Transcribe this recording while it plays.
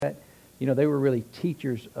that. They were really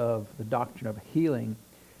teachers of the doctrine of healing.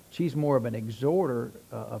 She's more of an exhorter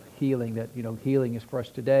of healing, that, healing is for us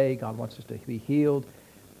today. God wants us to be healed.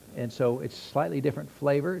 And so it's slightly different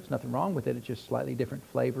flavor. It's nothing wrong with it. It's just slightly different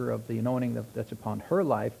flavor of the anointing that's upon her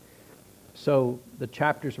life. So the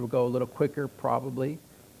chapters will go a little quicker, probably.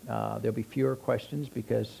 There'll be fewer questions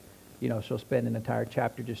because, she'll spend an entire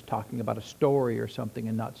chapter just talking about a story or something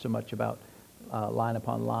and not so much about line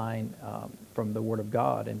upon line from the Word of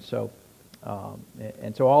God. And so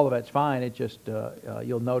all of that's fine. It just,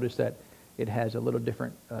 you'll notice that it has a little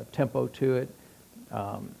different tempo to it.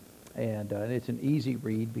 And it's an easy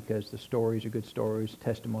read because the stories are good stories,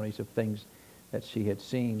 testimonies of things that she had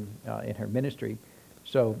seen in her ministry.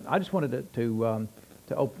 So I just wanted to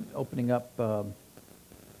opening up.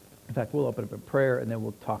 In fact, we'll open up in prayer, and then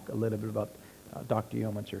we'll talk a little bit about Dr.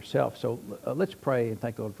 Yeomans herself. So let's pray and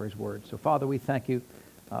thank God for His Word. So Father, we thank You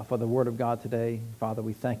for the Word of God today. Father,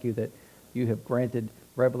 we thank You that You have granted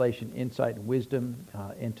revelation, insight, and wisdom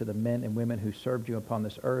into the men and women who served You upon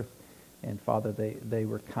this earth. And Father, they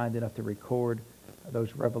were kind enough to record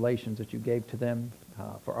those revelations that You gave to them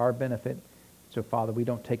for our benefit. So Father, we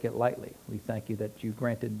don't take it lightly. We thank You that You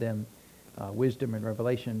granted them wisdom and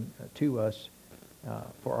revelation to us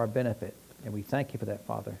for our benefit. And we thank You for that,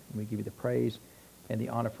 Father. And we give You the praise and the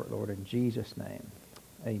honor for it, Lord, in Jesus' name.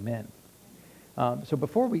 Amen. So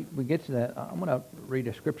before we get to that, I'm going to read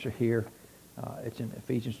a scripture here. It's in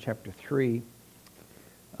Ephesians chapter 3.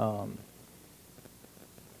 Of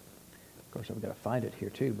course, I've got to find it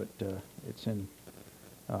here too, but it's in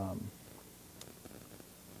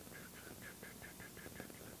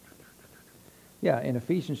in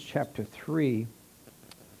Ephesians chapter 3.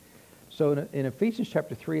 So in Ephesians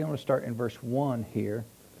chapter 3, I want to start in verse 1 here.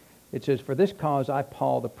 It says, "For this cause I,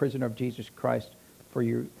 Paul, the prisoner of Jesus Christ, for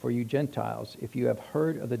you Gentiles, if you have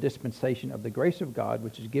heard of the dispensation of the grace of God,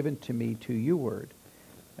 which is given to me to you word,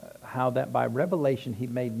 how that by revelation He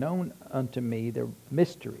made known unto me the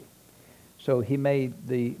mystery." So He made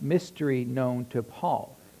the mystery known to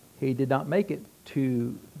Paul. He did not make it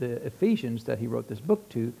to the Ephesians that he wrote this book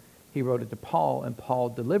to. He wrote it to Paul, and Paul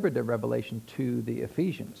delivered the revelation to the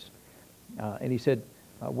Ephesians. And he said,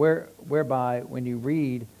 whereby when you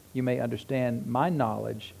read, you may understand my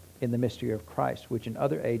knowledge in the mystery of Christ, which in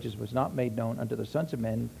other ages was not made known unto the sons of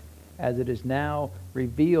men, as it is now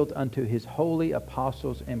revealed unto His holy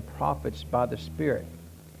apostles and prophets by the Spirit.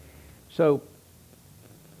 So,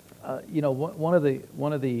 one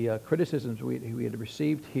of the criticisms we had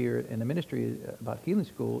received here in the ministry about Healing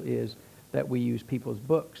School is that we use people's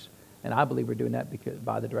books. And I believe we're doing that because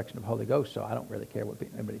by the direction of the Holy Ghost, so I don't really care what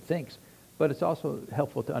anybody thinks. But it's also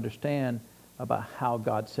helpful to understand about how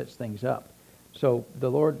God sets things up. So the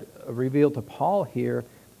Lord revealed to Paul here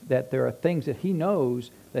that there are things that He knows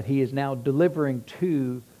that He is now delivering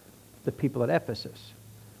to the people at Ephesus.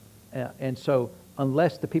 And so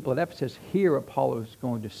unless the people at Ephesus hear what Paul is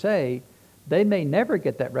going to say, they may never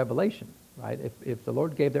get that revelation, right? If the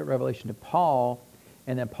Lord gave that revelation to Paul,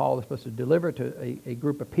 and then Paul is supposed to deliver it to a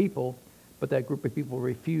group of people, but that group of people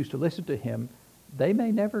refuse to listen to him, they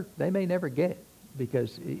may never get it.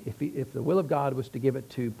 Because if the will of God was to give it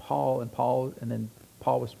to Paul, and then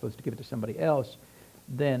Paul was supposed to give it to somebody else,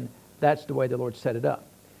 then that's the way the Lord set it up.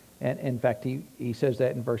 And in fact, he says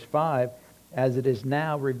that in verse 5, as it is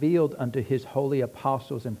now revealed unto His holy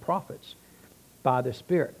apostles and prophets by the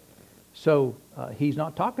Spirit. So he's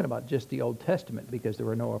not talking about just the Old Testament, because there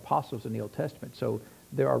were no apostles in the Old Testament. So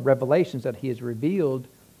there are revelations that He has revealed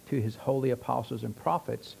to His holy apostles and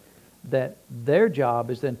prophets, that their job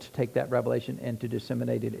is then to take that revelation and to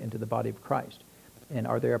disseminate it into the body of Christ. And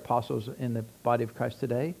are there apostles in the body of Christ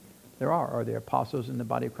today? There are. Are there apostles in the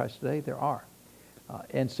body of Christ today? There are.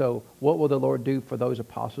 And so what will the Lord do for those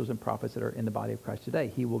apostles and prophets that are in the body of Christ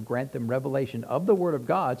today? He will grant them revelation of the Word of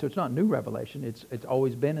God. So it's not new revelation. It's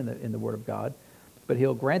always been in the Word of God. But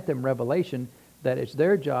He'll grant them revelation that it's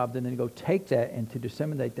their job then to go take that and to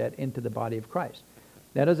disseminate that into the body of Christ.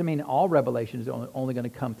 That doesn't mean all revelation is only going to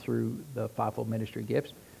come through the fivefold ministry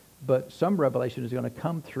gifts, but some revelation is going to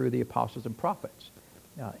come through the apostles and prophets.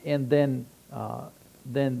 And then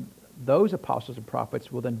those apostles and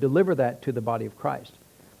prophets will then deliver that to the body of Christ.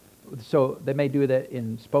 So they may do that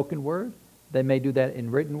in spoken word, they may do that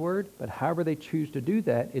in written word, but however they choose to do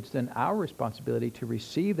that, it's then our responsibility to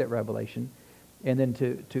receive that revelation and then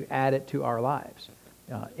to add it to our lives.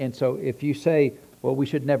 And so if you say, well, we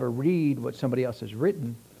should never read what somebody else has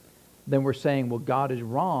written, then we're saying, well, God is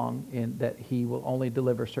wrong in that He will only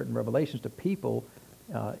deliver certain revelations to people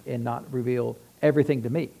and not reveal everything to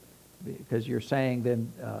me. Because you're saying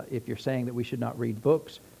then, if you're saying that we should not read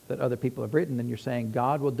books that other people have written, then you're saying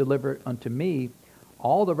God will deliver unto me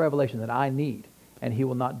all the revelation that I need, and he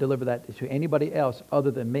will not deliver that to anybody else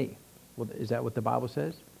other than me. Well, is that what the Bible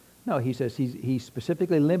says? No, he says he's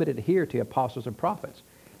specifically limited here to apostles and prophets.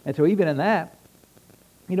 And so even in that,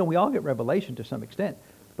 we all get revelation to some extent,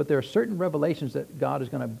 but there are certain revelations that God is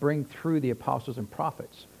going to bring through the apostles and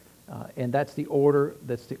prophets. And that's the order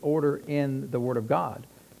in the Word of God.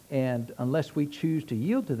 And unless we choose to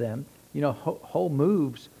yield to them, whole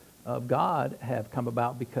moves of God have come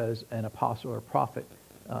about because an apostle or prophet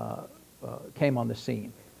came on the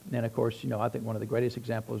scene. And of course, I think one of the greatest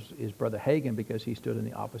examples is Brother Hagin, because he stood in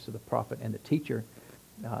the office of the prophet and the teacher,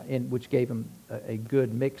 which gave him a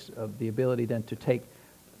good mix of the ability then to take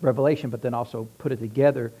revelation, but then also put it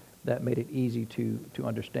together that made it easy to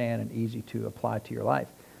understand and easy to apply to your life.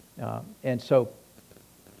 And so,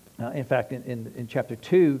 in fact, in chapter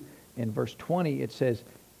 2, in verse 20, it says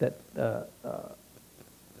that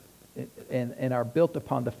and are built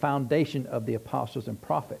upon the foundation of the apostles and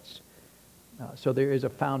prophets. So there is a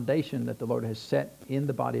foundation that the Lord has set in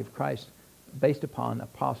the body of Christ based upon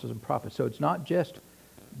apostles and prophets. So it's not just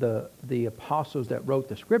the apostles that wrote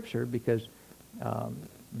the scripture, because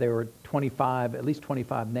there were at least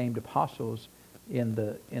 25 named apostles in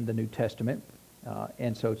the New Testament.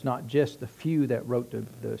 And so it's not just the few that wrote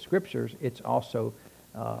the scriptures. It's also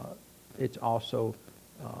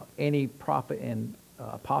any prophet and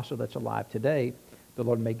apostle that's alive today. The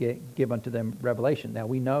Lord may give unto them revelation. Now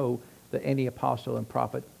we know that any apostle and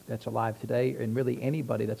prophet that's alive today, and really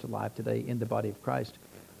anybody that's alive today in the body of Christ,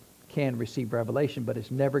 can receive revelation, but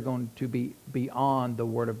it's never going to be beyond the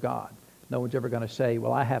Word of God. No one's ever going to say,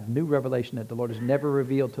 well, I have new revelation that the Lord has never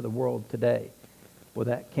revealed to the world today. Well,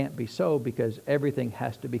 that can't be so, because everything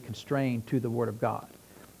has to be constrained to the Word of God.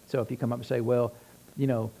 So if you come up and say, well,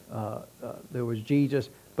 there was Jesus,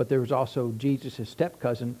 but there was also Jesus'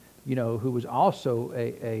 step-cousin, who was also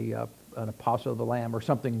an apostle of the Lamb, or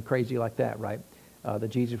something crazy like that, right? That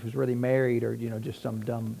Jesus was really married, or, just some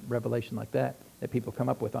dumb revelation like that people come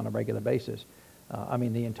up with on a regular basis.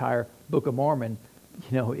 The entire Book of Mormon,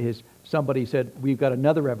 is somebody said, we've got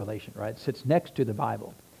another revelation, right? It sits next to the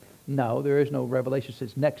Bible. No, there is no revelation that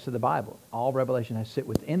sits next to the Bible. All revelation has to sit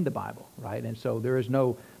within the Bible, right? And so there is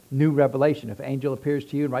no new revelation. If an angel appears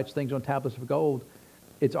to you and writes things on tablets of gold,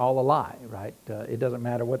 it's all a lie, right? It doesn't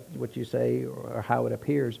matter what you say or how it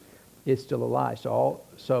appears. It's still a lie. So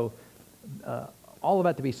all of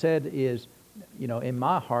that to be said is, in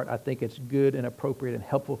my heart, I think it's good and appropriate and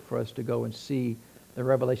helpful for us to go and see the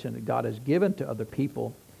revelation that God has given to other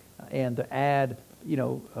people, and to add,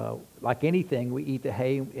 like anything, we eat the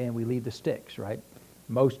hay and we leave the sticks, right?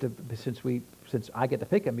 Since I get to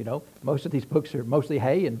pick them, most of these books are mostly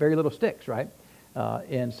hay and very little sticks, right?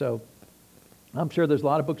 And so I'm sure there's a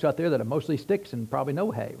lot of books out there that are mostly sticks and probably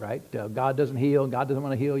no hay, right? God doesn't heal, and God doesn't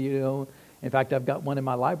want to heal you. In fact, I've got one in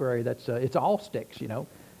my library that's it's all sticks, and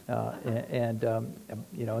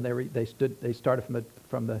they started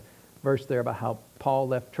from the verse there about how Paul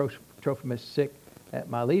left Trophimus sick at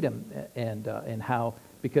Miletum, and how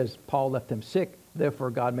because Paul left him sick, therefore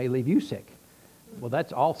God may leave you sick. Well,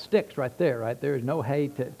 that's all sticks right there, right? There is no hay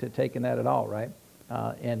to take in that at all, right?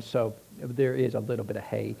 And so there is a little bit of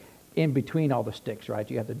hay in between all the sticks, right?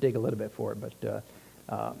 You have to dig a little bit for it, but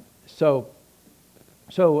so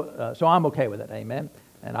I'm okay with it, amen.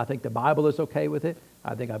 And I think the Bible is okay with it.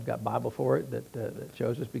 I think I've got Bible for it that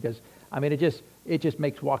shows us, because it just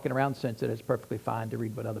makes walking around sense that it's perfectly fine to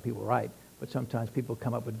read what other people write. But sometimes people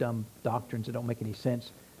come up with dumb doctrines that don't make any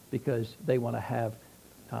sense because they want to have.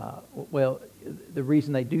 The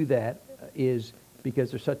reason they do that is because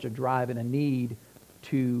there's such a drive and a need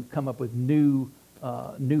to come up with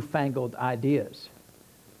newfangled ideas,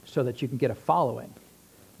 so that you can get a following.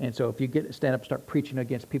 And so if you stand up and start preaching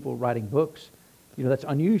against people writing books, that's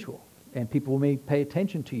unusual. And people may pay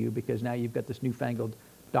attention to you because now you've got this newfangled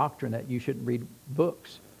doctrine that you shouldn't read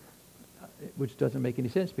books, which doesn't make any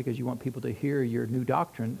sense, because you want people to hear your new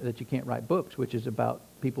doctrine that you can't write books, which is about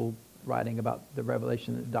people writing about the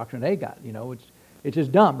revelation, the doctrine they got. It's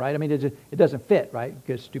just dumb, right? It doesn't fit, right?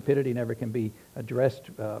 Because stupidity never can be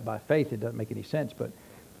addressed by faith. It doesn't make any sense. But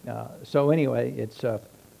so anyway, it's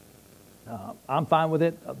I'm fine with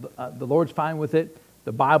it. The Lord's fine with it.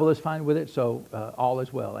 The Bible is fine with it. So all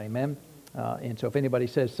is well. Amen. And so if anybody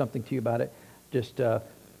says something to you about it, just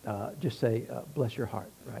say, bless your heart,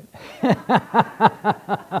 right?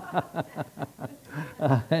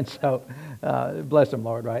 And so bless them,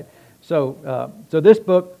 Lord, right? So this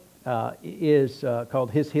book is called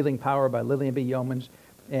His Healing Power by Lillian B. Yeomans.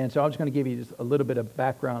 And so I'm just going to give you just a little bit of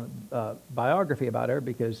background biography about her,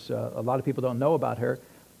 because a lot of people don't know about her.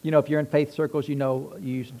 If you're in faith circles, you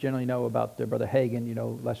generally know about Brother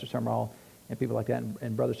Hagin, Lester Sumrall, and people like that.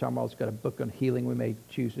 And Brother Summerall's got a book on healing. We may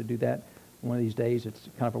choose to do that one of these days. It's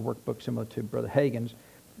kind of a workbook similar to Brother Hagin's.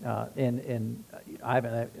 And I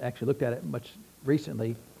haven't actually looked at it much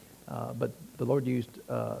recently, but the Lord used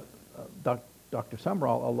Dr.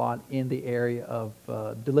 Summerall a lot in the area of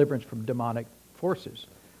deliverance from demonic forces,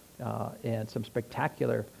 and some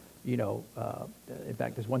spectacular, in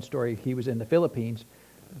fact, there's one story. He was in the Philippines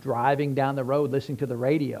driving down the road listening to the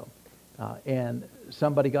radio, and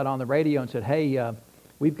somebody got on the radio and said, hey,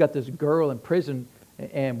 we've got this girl in prison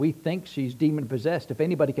and we think she's demon possessed. If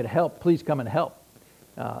anybody could help, please come and help.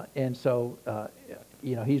 And so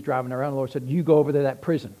he's driving around. The Lord said, you go over to that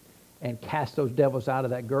prison and cast those devils out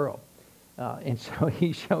of that girl. And so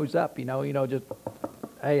he shows up, just,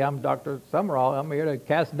 hey, I'm Dr. Summerall. I'm here to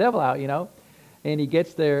cast the devil out, And he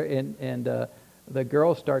gets there, and the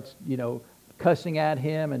girl starts, cussing at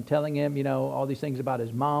him and telling him, all these things about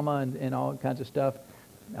his mama and all kinds of stuff.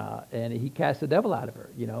 And he cast the devil out of her,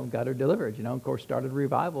 got her delivered, of course, started a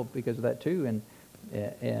revival because of that too.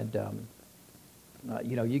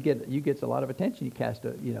 You get a lot of attention. You cast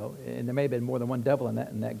and there may have been more than one devil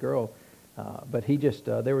in that girl. But he just,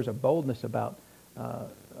 there was a boldness about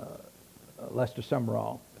Lester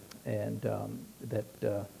Summerall, and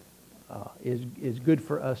that is good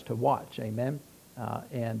for us to watch. Amen.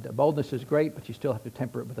 And boldness is great, but you still have to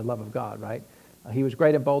temper it with the love of God, right? He was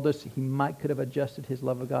great in boldness. He could have adjusted his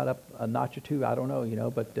love of God up a notch or two. I don't know,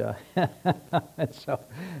 but so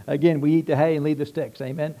again, we eat the hay and leave the sticks.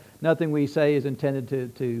 Amen. Nothing we say is intended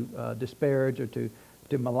to disparage or to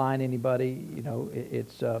malign anybody.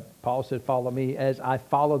 It's Paul said, "Follow me as I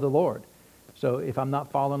follow the Lord." So if I'm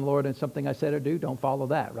not following the Lord in something I said or do, don't follow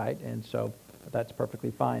that, right? And so that's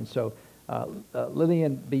perfectly fine. So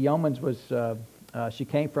Lillian B. Yeomans was. She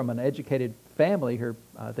came from an educated family.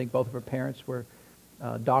 I think both of her parents were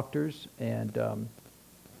doctors, and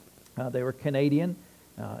they were Canadian.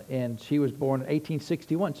 And she was born in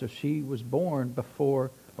 1861, so she was born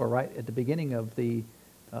before, or right at the beginning of the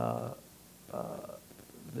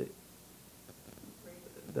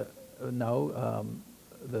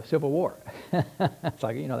Civil War. It's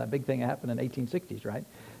like that big thing that happened in the 1860s, right?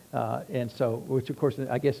 And so, which of course,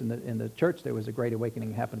 I guess in the church there was a great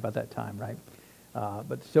awakening happened about that time, right?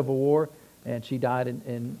 But the Civil War, and she died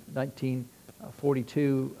in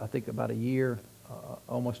 1942, I think about a year,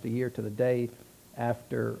 almost a year to the day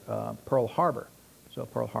after Pearl Harbor. So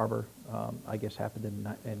Pearl Harbor, I guess, happened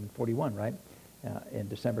in 41, right? In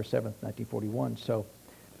December 7th, 1941. So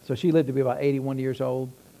she lived to be about 81 years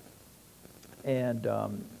old, and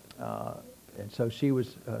so she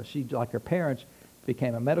like her parents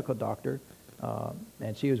became a medical doctor,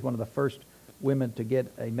 and she was one of the first women to get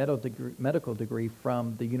a medical degree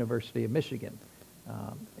from the University of Michigan.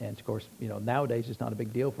 And of course, nowadays it's not a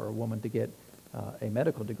big deal for a woman to get a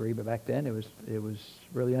medical degree, but back then it was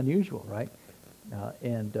really unusual, right?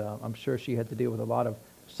 And I'm sure she had to deal with a lot of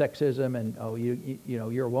sexism and,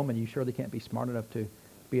 you're a woman, you surely can't be smart enough to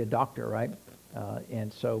be a doctor, right?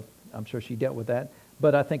 And so I'm sure she dealt with that.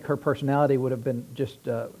 But I think her personality would have been just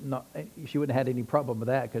she wouldn't have had any problem with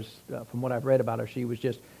that, because from what I've read about her, she was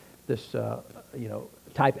just this,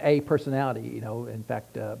 type A personality. In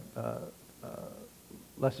fact,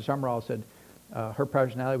 Lester Summerall said her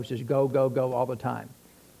personality was just go, go, go all the time.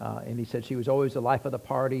 And he said she was always the life of the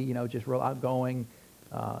party, just real outgoing.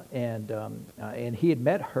 And he had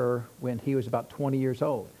met her when he was about 20 years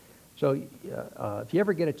old. So if you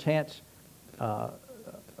ever get a chance,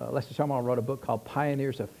 Lester Summerall wrote a book called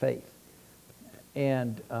Pioneers of Faith.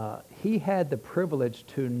 And he had the privilege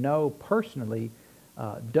to know personally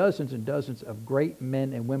dozens and dozens of great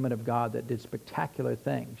men and women of God that did spectacular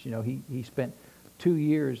things. He spent 2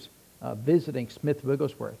 years visiting Smith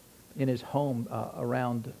Wigglesworth in his home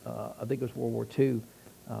around, I think it was World War II.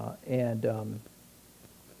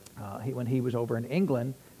 When he was over in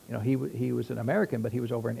England, he was an American, but he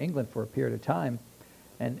was over in England for a period of time.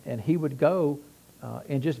 And he would go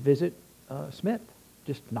and just visit Smith,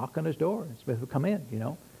 just knock on his door, and Smith would come in,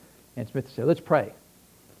 And Smith would say, let's pray.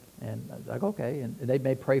 And I was like, okay. And they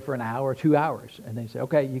may pray for an hour, 2 hours. And they say,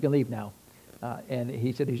 okay, you can leave now. And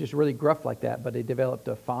he said he's just really gruff like that, but they developed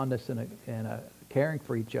a fondness and a caring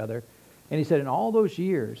for each other. And he said in all those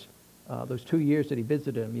years, those 2 years that he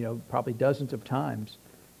visited him, probably dozens of times,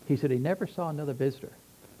 he said he never saw another visitor.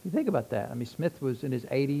 You think about that. I mean, Smith was in his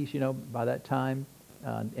 80s, by that time,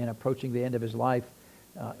 and approaching the end of his life.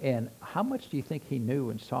 And how much do you think he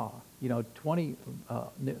knew and saw?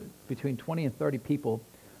 Between 20 and 30 people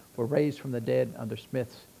were raised from the dead under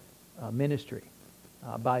Smith's ministry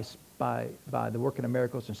by the working of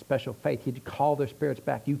miracles and special faith. He'd call their spirits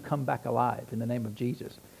back. You come back alive in the name of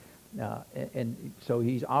Jesus. And so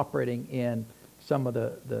he's operating in some of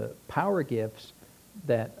the power gifts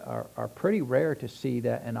that are pretty rare to see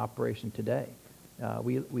that in operation today.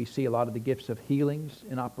 We see a lot of the gifts of healings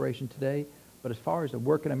in operation today, but as far as the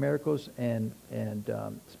working of miracles and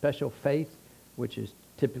special faith, which is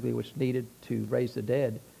typically what's needed to raise the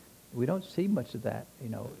dead, we don't see much of that,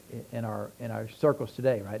 in our circles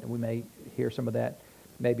today, right? And we may hear some of that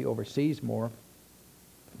maybe overseas more,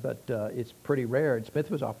 but it's pretty rare. And Smith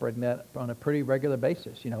was operating that on a pretty regular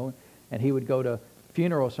basis, and he would go to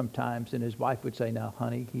funerals sometimes, and his wife would say, "Now,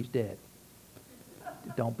 honey, he's dead.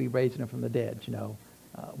 Don't be raising him from the dead.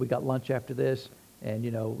 We got lunch after this, and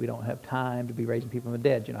we don't have time to be raising people from the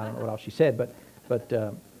dead." I don't know what else she said,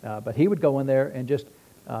 but he would go in there and just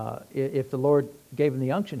if the Lord gave him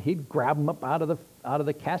the unction, he'd grab him up out of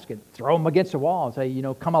the casket, throw him against the wall, and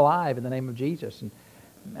say, "Come alive in the name of Jesus."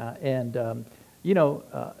 And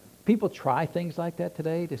people try things like that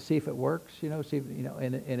today to see if it works. And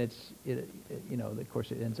it's of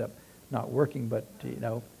course it ends up not working. But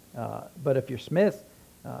but if you're Smith,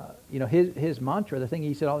 his mantra, the thing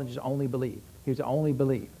he said, all just only believe. He was only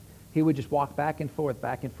believe. He would just walk back and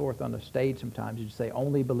forth on the stage sometimes. He'd just say,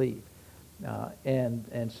 "Only believe."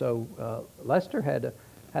 And so Lester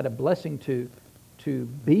had a blessing to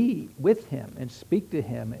be with him and speak to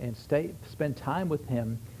him and spend time with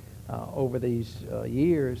him over these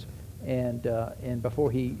years. And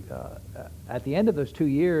before he, at the end of those 2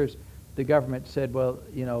 years, the government said, "Well,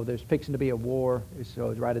 there's fixing to be a war." So it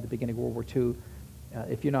was right at the beginning of World War II.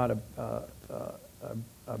 If you're not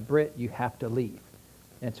a Brit, you have to leave.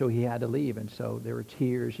 And so he had to leave. And so there were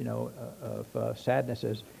tears, of sadness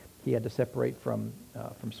as he had to separate from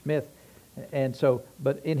Smith. And so,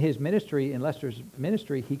 but in his ministry, in Lester's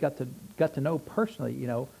ministry, he got to know personally,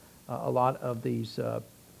 a lot of these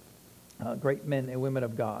great men and women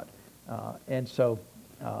of God. And so,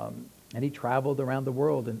 and he traveled around the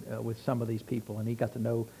world with some of these people, and he got to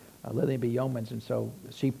know Lillian B. Yeomans. And so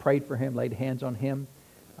she prayed for him, laid hands on him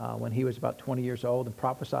when he was about 20 years old, and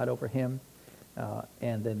prophesied over him.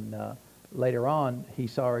 And then later on, he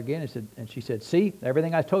saw her again and she said, "See,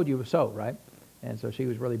 everything I told you was so," right? And so she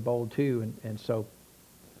was really bold too. And so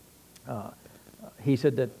he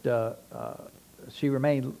said that she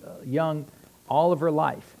remained young all of her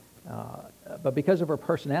life. But because of her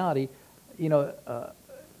personality,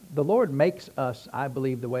 the Lord makes us, I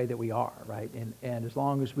believe, the way that we are, right? And as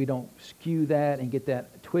long as we don't skew that and get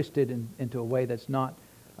that twisted into a way that's not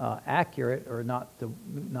accurate or not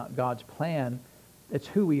God's plan, it's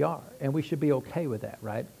who we are, and we should be okay with that,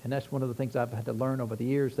 right? And that's one of the things I've had to learn over the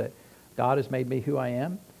years, that God has made me who I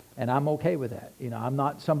am, and I'm okay with that. I'm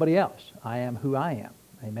not somebody else. I am who I am.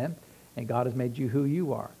 Amen? And God has made you who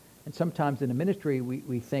you are. And sometimes in the ministry,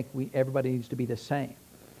 we think everybody needs to be the same.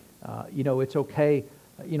 It's okay.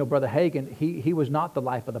 Brother Hagin, he was not the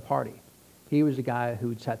life of the party. He was the guy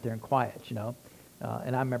who sat there in quiet,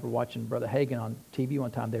 And I remember watching Brother Hagin on TV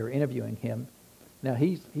one time. They were interviewing him. Now,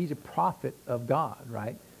 he's a prophet of God,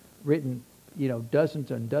 right? Written,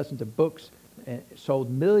 dozens and dozens of books, and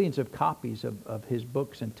sold millions of copies of his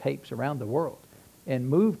books and tapes around the world, and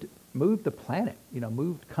moved the planet,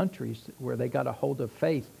 moved countries where they got a hold of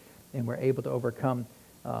faith and were able to overcome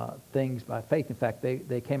things by faith. In fact,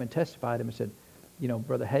 they came and testified to him and said,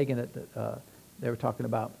 Brother Hagin, that they were talking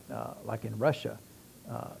about, like in Russia,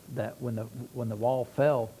 that when the wall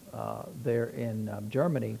fell there in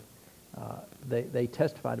Germany, they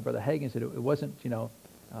testified to Brother Hagin and said it wasn't,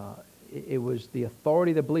 it was the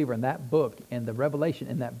authority of the believer in that book and the revelation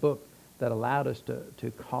in that book that allowed us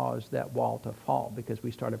to cause that wall to fall, because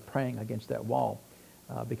we started praying against that wall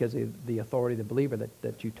because of the authority of the believer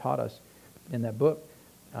that you taught us in that book.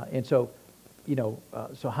 And so,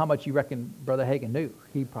 so how much you reckon Brother Hagin knew?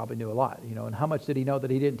 He probably knew a lot, and how much did he know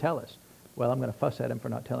that he didn't tell us? Well, I'm going to fuss at him for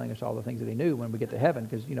not telling us all the things that he knew when we get to heaven,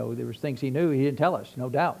 because, there was things he knew he didn't tell us, no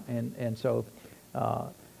doubt. And so,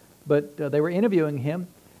 but they were interviewing him,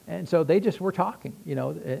 and so they just were talking,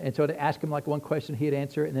 and so to ask him like one question, he'd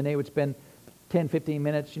answer it, and then they would spend 10, 15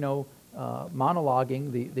 minutes,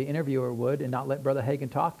 monologuing, the interviewer would, and not let Brother Hagin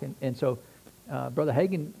talk. And so Brother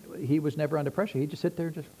Hagin, he was never under pressure. He'd just sit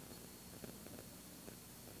there,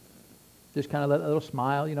 just kind of let a little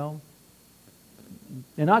smile, and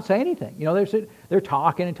not say anything. They're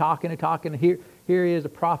talking and talking and talking. And here he is, a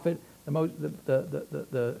prophet, probably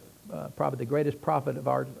the greatest prophet of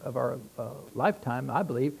our lifetime, I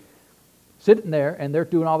believe, sitting there, and they're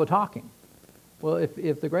doing all the talking. Well,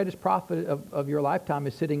 if the greatest prophet of your lifetime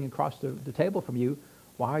is sitting across the table from you,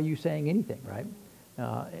 why are you saying anything, right?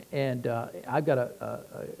 And I've got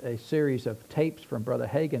a series of tapes from Brother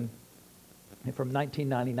Hagin from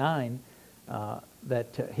 1999.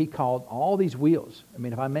 he called all these wheels. I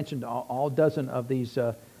mean, if I mentioned all dozen of these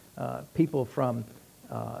people from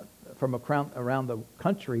around the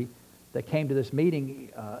country that came to this meeting,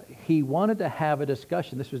 he wanted to have a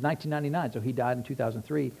discussion. This was 1999, so he died in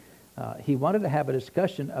 2003. He wanted to have a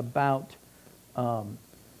discussion about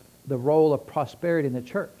the role of prosperity in the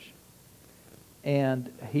church.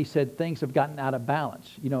 And he said things have gotten out of balance.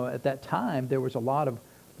 You know, at that time, there was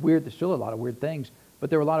there's still a lot of weird things, but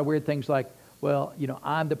there were a lot of weird things like, well, you know,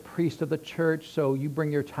 I'm the priest of the church, so you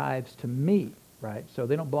bring your tithes to me, right? So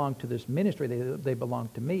they don't belong to this ministry, they belong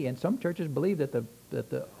to me. And some churches believe that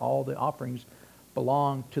all the offerings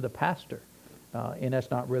belong to the pastor. And that's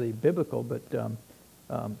not really biblical, but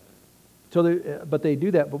but they do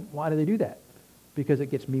that. But why do they do that? Because it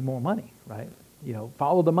gets me more money, right? You know,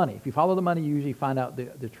 follow the money. If you follow the money, you usually find out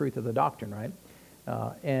the truth of the doctrine, right?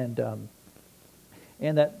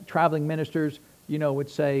 And that traveling ministers, you know, would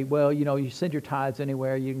say, well, you know, you send your tithes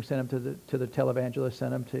anywhere. You can send them to the televangelist,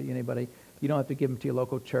 send them to anybody. You don't have to give them to your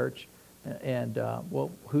local church. And well,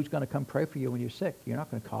 who's going to come pray for you when you're sick? You're not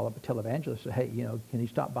going to call up a televangelist and say, hey, you know, can you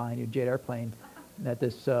stop buying your jet airplane at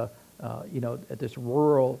this at this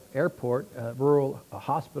rural airport, rural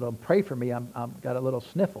hospital, and pray for me. I'm got a little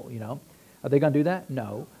sniffle, you know. Are they going to do that?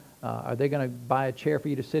 No. Are they going to buy a chair for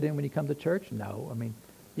you to sit in when you come to church? No. I mean,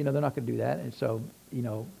 you know, they're not going to do that. And so, you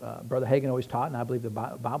know, Brother Hagin always taught, and I believe the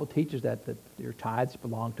Bible teaches that your tithes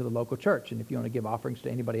belong to the local church. And if you want to give offerings to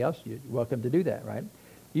anybody else, you're welcome to do that, right?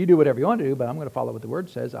 You do whatever you want to do, but I'm going to follow what the Word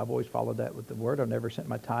says. I've always followed that with the Word. I've never sent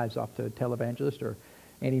my tithes off to a televangelist or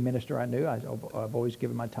any minister I knew. I've always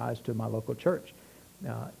given my tithes to my local church.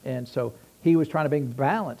 And so he was trying to bring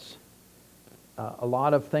balance. A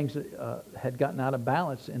lot of things had gotten out of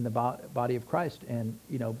balance in the body of Christ. And,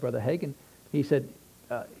 you know, Brother Hagin, he said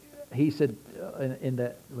in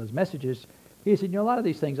those messages, he said, you know, a lot of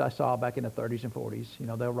these things I saw back in the 30s and 40s, you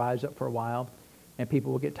know, they'll rise up for a while, and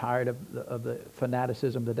people will get tired of the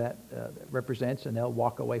fanaticism that represents, and they'll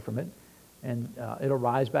walk away from it. And it'll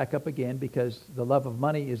rise back up again, because the love of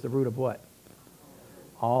money is the root of what?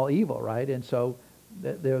 All evil, right? And so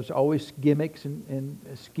there's always gimmicks and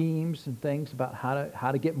schemes and things about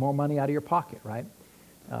how to get more money out of your pocket, right?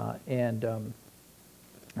 You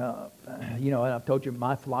know, and I've told you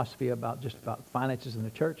my philosophy about finances in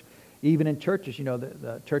the church. Even in churches, you know,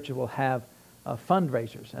 the churches will have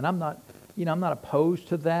fundraisers, and I'm not opposed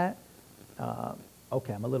to that.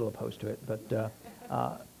 Okay, I'm a little opposed to it,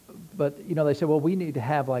 but you know, they said, well, we need to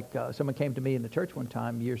have someone came to me in the church one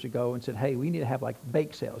time years ago and said, hey, we need to have like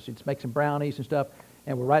bake sales. Let's make some brownies and stuff,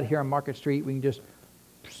 and we're right here on Market Street. We can just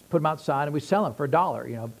put them outside and we sell them for $1.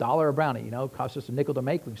 You know, $1 a brownie. You know, it costs us a nickel to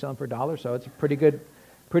make. We can sell them for $1, so it's a pretty good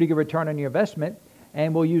return on your investment.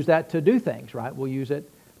 And we'll use that to do things, right? We'll use it,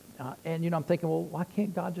 and you know, I'm thinking, well, why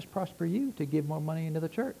can't God just prosper you to give more money into the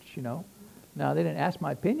church? You know. Now, they didn't ask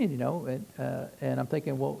my opinion, you know, and I'm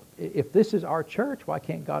thinking, well, if this is our church, why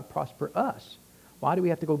can't God prosper us? Why do we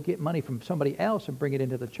have to go get money from somebody else and bring it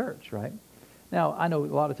into the church, right? Now, I know a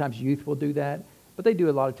lot of times youth will do that, but they do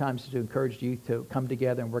a lot of times to encourage youth to come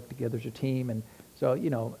together and work together as a team. And so, you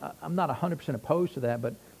know, I'm not 100% opposed to that,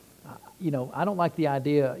 but, you know, I don't like the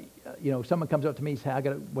idea, you know, someone comes up to me and says, hey, I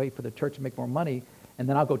got to wait for the church to make more money, and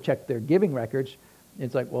then I'll go check their giving records.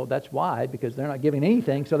 It's like, well, that's why, because they're not giving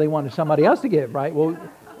anything, so they wanted somebody else to give, right? Well,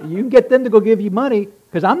 you can get them to go give you money,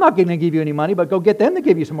 because I'm not going to give you any money, but go get them to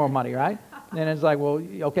give you some more money, right? And it's like, well,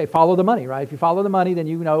 okay, follow the money, right? If you follow the money, then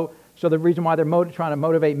you know. So the reason why they're trying to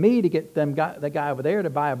motivate me to get the guy over there to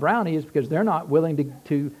buy a brownie is because they're not willing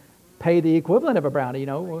to pay the equivalent of a brownie, you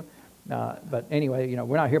know. But anyway, you know,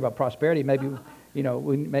 we're not here about prosperity. Maybe, you know,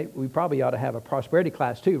 we probably ought to have a prosperity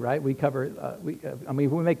class too, right? We cover, I mean,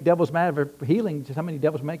 if we make devils mad for healing, how many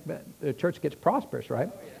devils make the church gets prosperous, right?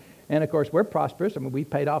 Oh, yeah. And of course, we're prosperous. I mean, we've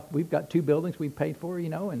paid off. We've got 2 buildings we've paid for, you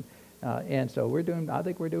know, and so I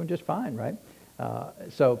think we're doing just fine, right?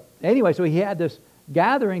 So anyway, so he had this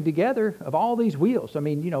gathering together of all these wheels. I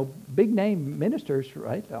mean, you know, big name ministers,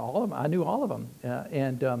 right? All of them. I knew all of them,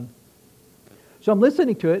 so I'm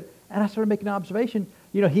listening to it, and I started making an observation.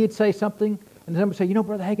 You know, he'd say something, and someone would say, you know,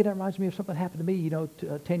 Brother Hagin, that reminds me of something that happened to me, you know,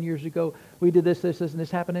 10 years ago. We did this, and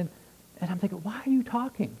this happening. And I'm thinking, why are you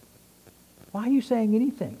talking? Why are you saying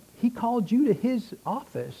anything? He called you to his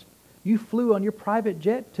office. You flew on your private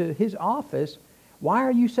jet to his office. Why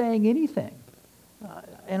are you saying anything?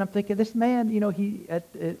 And I'm thinking, this man, you know, he at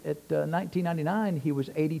 1999, he was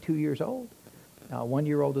 82 years old, 1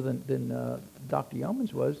 year older than Dr.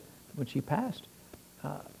 Yeomans was when she passed.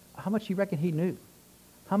 How much you reckon he knew?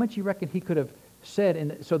 How much you reckon he could have said?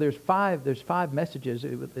 And so there's five messages.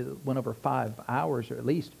 It went over 5 hours or at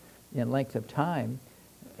least in length of time,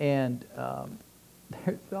 and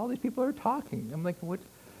all these people are talking. I'm like, what?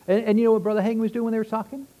 And you know what Brother Hagin was doing when they were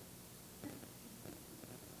talking?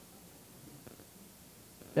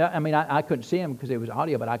 Yeah, I mean, I couldn't see him because it was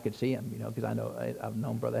audio, but I could see him, because I know I've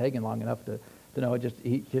known Brother Hagin long enough to know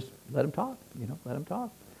he just let him talk, let him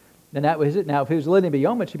talk. And that was it. Now, if it was Lydia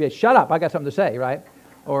Yeomans, she'd be like, shut up, I got something to say, right?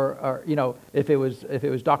 Or if it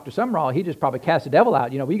was Dr. Sumrall, he just probably cast the devil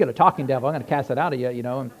out. We got a talking devil, I'm going to cast that out of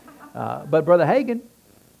you, but Brother Hagin,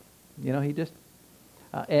 he just.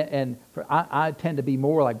 I tend to be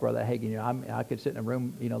more like Brother Hagin. I could sit in a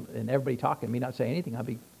room, and everybody talking, me not say anything. I'd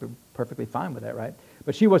be perfectly fine with that, right?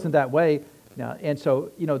 But she wasn't that way. And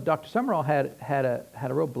so, Dr. Sumrall had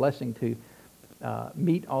a real blessing to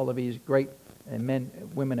meet all of these great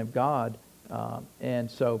women of God,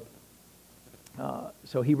 and so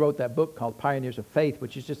he wrote that book called Pioneers of Faith,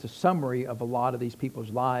 which is just a summary of a lot of these people's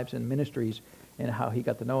lives and ministries and how he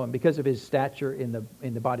got to know them. Because of his stature in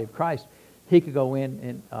the body of Christ, he could go in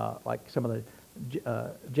and like some of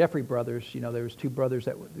the Jeffrey brothers, there was two brothers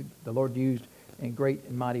that the Lord used in great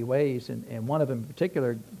and mighty ways, and one of them in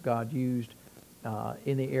particular God used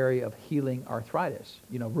in the area of healing arthritis,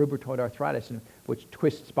 rheumatoid arthritis, which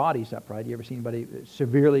twists bodies up, right? You ever seen anybody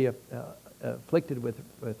severely afflicted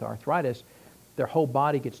with arthritis? Their whole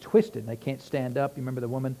body gets twisted, and they can't stand up. You remember the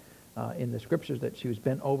woman in the scriptures that she was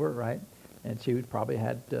bent over, right? And she probably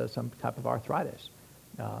had some type of arthritis.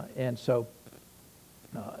 And so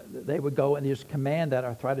they would go and just command that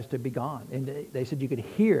arthritis to be gone. And they said you could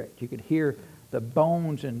hear it. You could hear the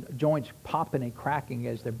bones and joints popping and cracking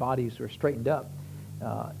as their bodies were straightened up.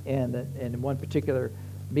 And in one particular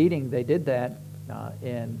meeting, they did that.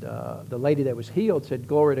 And the lady that was healed said,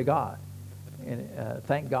 "Glory to God. And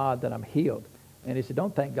thank God that I'm healed." And he said,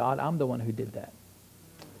 "Don't thank God. I'm the one who did that."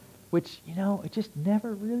 Which, it's just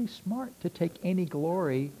never really smart to take any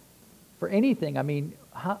glory for anything. I mean,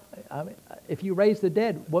 if you raise the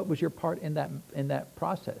dead, what was your part in that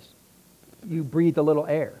process? You breathed a little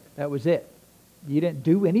air. That was it. You didn't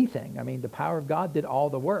do anything. I mean, the power of God did all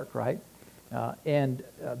the work, right? And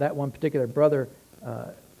that one particular brother,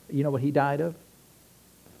 you know what he died of?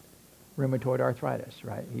 Rheumatoid arthritis,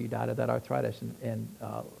 right? He died of that arthritis. And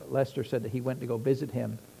Lester said that he went to go visit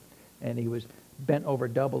him, and he was bent over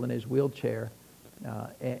double in his wheelchair.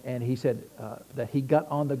 And he said that he got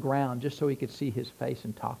on the ground just so he could see his face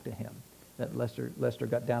and talk to him. That Lester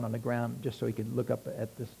got down on the ground just so he could look up at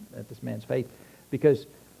this man's face, because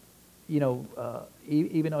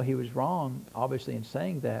even though he was wrong, obviously, in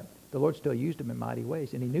saying that, the Lord still used him in mighty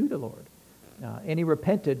ways, and he knew the Lord, and he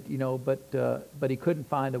repented, but he couldn't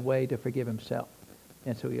find a way to forgive himself,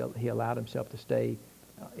 and so he allowed himself to stay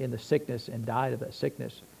in the sickness and died of that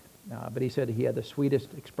sickness. But he said he had the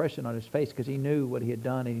sweetest expression on his face because he knew what he had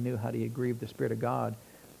done, and he knew how he had grieved the Spirit of God,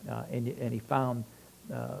 and he found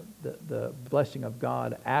the blessing of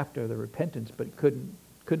God after the repentance, but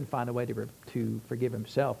couldn't find a way to forgive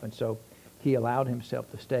himself, and so he allowed himself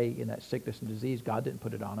to stay in that sickness and disease. God didn't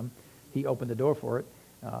put it on him; he opened the door for it,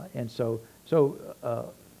 and so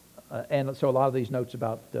a lot of these notes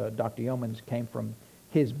about Dr. Yeomans came from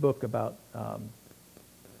his book about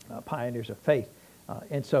Pioneers of Faith.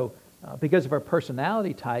 And so, because of her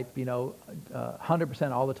personality type,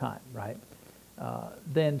 100% all the time, right?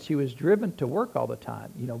 Then she was driven to work all the time,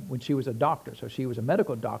 when she was a doctor. So she was a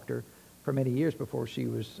medical doctor for many years before she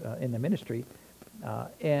was in the ministry.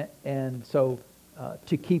 And so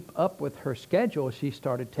to keep up with her schedule, she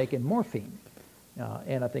started taking morphine.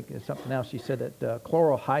 And I think there's something else. She said that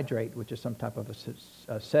chloral hydrate, which is some type of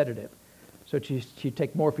a sedative. So she'd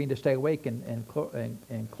take morphine to stay awake and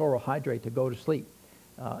chloral hydrate to go to sleep.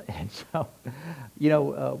 And so,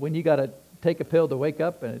 when you got to take a pill to wake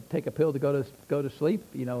up and take a pill to go to sleep,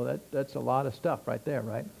 that's a lot of stuff right there,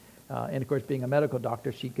 right? And of course, being a medical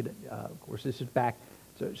doctor, she could, of course, this is back.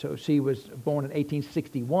 So she was born in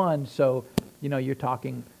 1861. So, you're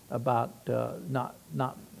talking about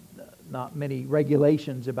not many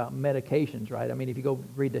regulations about medications, right? I mean, if you go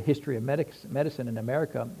read the history of medicine in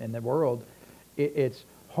America and the world, it's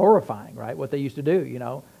horrifying, right? What they used to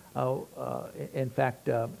do, in fact,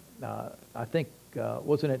 I think,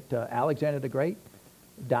 wasn't it Alexander the Great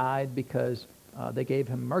died because they gave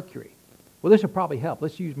him mercury. Well, this will probably help.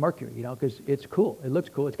 Let's use mercury, because it's cool. It looks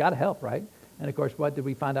cool. It's got to help, right? And, of course, what did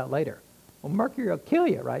we find out later? Well, mercury will kill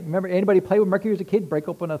you, right? Remember, anybody play with mercury as a kid? Break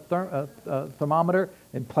open a thermometer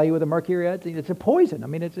and play with a mercury? It's a poison. I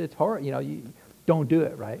mean, it's horrible. You don't do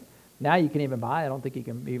it, right? Now you can even buy it. I don't think you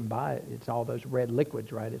can even buy it. It's all those red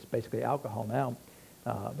liquids, right? It's basically alcohol now.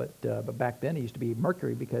 But back then it used to be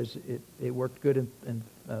mercury because it worked good in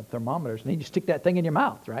thermometers. And then you stick that thing in your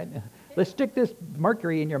mouth, right? Let's stick this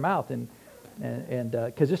mercury in your mouth and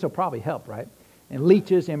because this will probably help, right? and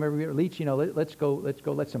leeches. And remember, leech, let's go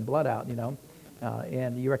let some blood out,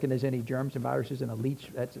 and you reckon there's any germs and viruses in a leech?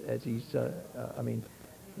 It's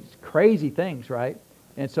crazy things, right?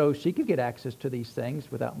 And so she could get access to these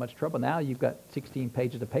things without much trouble. Now you've got 16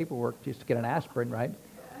 pages of paperwork just to get an aspirin, right?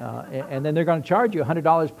 And then they're going to charge you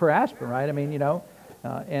 $100 per aspirin, right?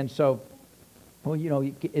 And so, well,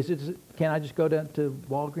 can I just go to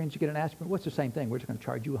Walgreens to get an aspirin? What's the same thing? We're just going to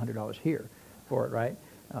charge you $100 here for it, right?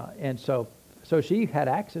 And so she had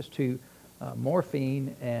access to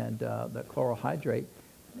morphine and the chloral hydrate.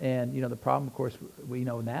 And, the problem, of course, we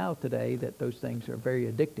know now today that those things are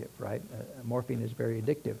very addictive, right? Morphine is very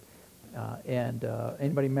addictive. And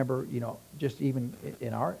anybody remember, just even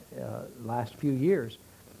in our last few years,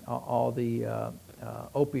 all the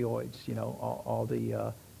opioids, all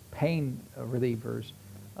the pain relievers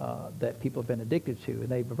that people have been addicted to. And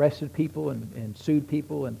they've arrested people and sued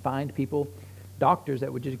people and fined people. Doctors that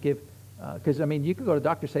would just give, because, you could go to the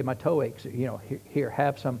doctor and say, my toe aches, here,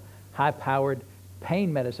 have some high-powered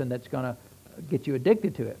pain medicine that's going to get you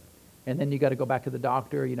addicted to it. And then you got to go back to the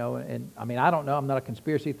doctor, and I don't know. I'm not a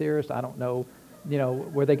conspiracy theorist. I don't know,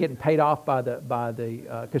 were they getting paid off by the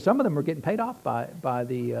because some of them were getting paid off by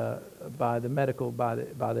the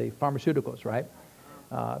pharmaceuticals, right?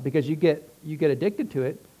 Because you get addicted to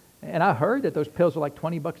it. And I heard that those pills are like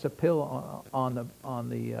 $20 a pill on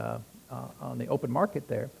the open market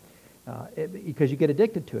there. Because you get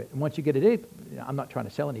addicted to it, and once you get addicted, I'm not trying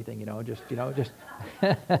to sell anything, just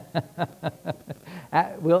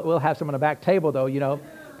we'll have some on the back table though,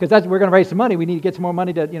 because we're going to raise some money. We need to get some more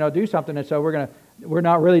money to do something, and so we're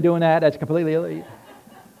not really doing that. That's completely.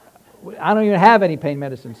 I don't even have any pain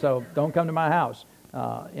medicine, so don't come to my house.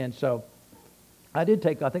 And so, I did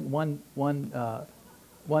take I think one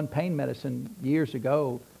pain medicine years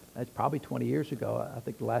ago. That's probably 20 years ago. I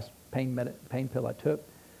think the last pain pill I took.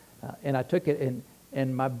 And I took it,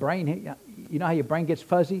 and my brain, you know how your brain gets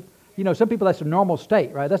fuzzy? Some people, that's a normal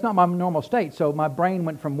state, right? That's not my normal state. So my brain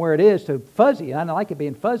went from where it is to fuzzy, and I don't like it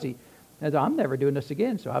being fuzzy. And so I'm never doing this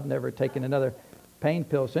again, so I've never taken another pain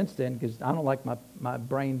pill since then, because I don't like my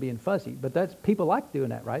brain being fuzzy. But people like doing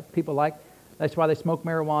that, right? That's why they smoke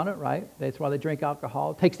marijuana, right? That's why they drink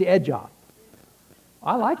alcohol. It takes the edge off.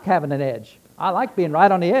 I like having an edge. I like being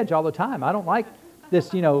right on the edge all the time. I don't like this,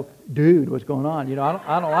 dude, what's going on?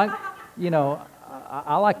 I don't like,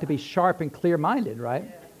 I like to be sharp and clear-minded, right?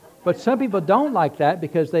 But some people don't like that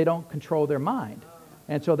because they don't control their mind,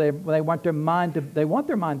 and so they want their mind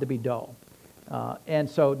to be dull. And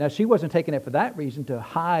so now she wasn't taking it for that reason, to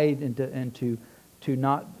hide and to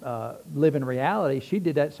not live in reality. She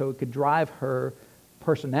did that so it could drive her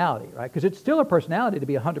personality, right? Because it's still her personality to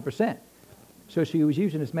be 100%. So she was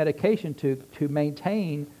using this medication to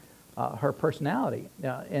maintain her personality,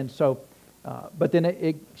 and so, but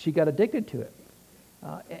then she got addicted to it,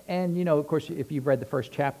 and of course, if you've read the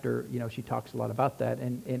first chapter, she talks a lot about that,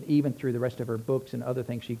 and even through the rest of her books and other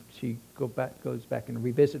things, she goes back and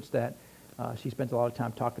revisits that. She spends a lot of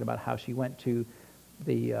time talking about how she went to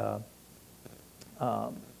the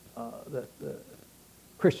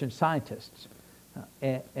Christian Scientists,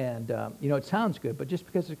 and it sounds good, but just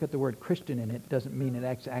because it's got the word Christian in it doesn't mean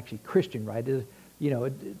it's actually Christian, right?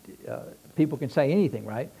 People can say anything,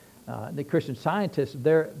 right? The Christian Scientists,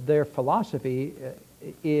 their philosophy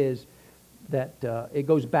is that it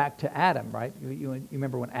goes back to Adam, right? You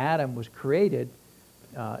remember when Adam was created,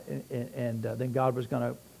 and then God was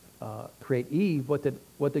going to create Eve.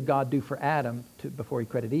 What did God do for Adam before He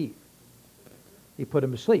created Eve? He put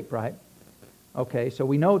him to sleep, right? Okay, so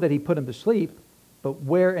we know that He put him to sleep, but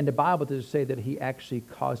where in the Bible does it say that He actually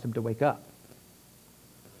caused him to wake up?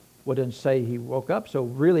 Well, it doesn't say he woke up, so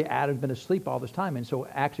really Adam's been asleep all this time, and so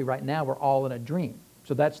actually right now we're all in a dream.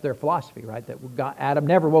 So that's their philosophy, right? That Adam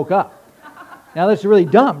never woke up. Now that's really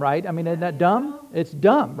dumb, right? Isn't that dumb? It's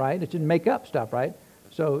dumb, right? It should make up stuff, right?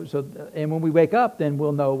 So, and when we wake up, then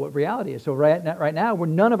we'll know what reality is. So right now,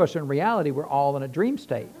 none of us are in reality. We're all in a dream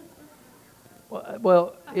state.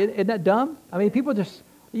 Well, isn't that dumb? People just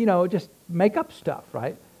make up stuff,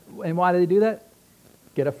 right? And why do they do that?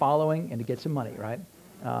 Get a following and to get some money, right?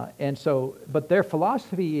 And so, but their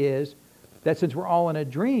philosophy is that since we're all in a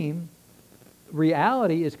dream,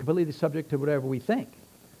 reality is completely subject to whatever we think.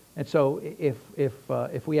 And so,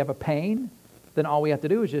 if we have a pain, then all we have to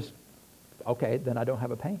do is just, okay, then I don't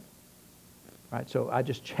have a pain, right? So I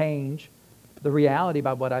just change the reality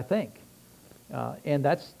by what I think, and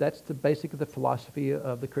that's basically the philosophy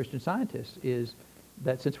of the Christian Scientists, is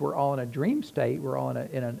that since we're all in a dream state, we're all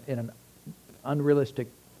in an unrealistic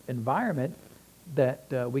environment,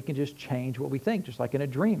 that we can just change what we think, just like in a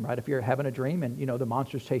dream, right? If you're having a dream and the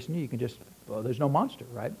monster's chasing you, you can just, there's no monster,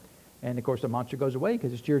 right? And of course the monster goes away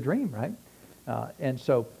because it's your dream, right? And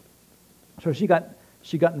so she got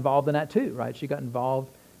involved in that too, right? She got involved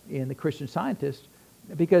in the Christian Scientist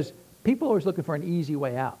because people are always looking for an easy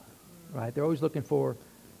way out, right? They're always looking for,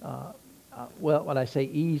 well, when I say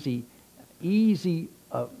easy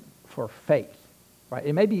for faith, right?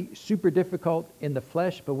 It may be super difficult in the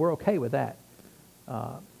flesh, but we're okay with that.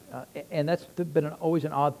 And that's been always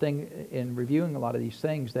an odd thing in reviewing a lot of these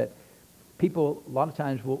things, that people a lot of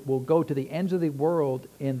times will go to the ends of the world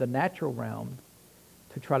in the natural realm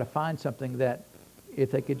to try to find something that if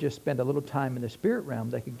they could just spend a little time in the spirit realm,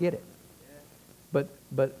 they could get it.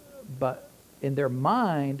 But in their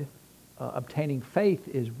mind, obtaining faith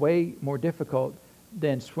is way more difficult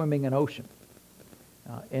than swimming an ocean.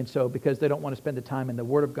 And so because they don't want to spend the time in the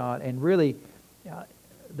Word of God, and really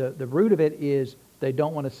the root of it is they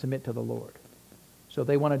don't want to submit to the Lord. So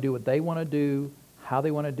they want to do what they want to do, how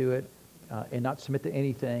they want to do it, and not submit to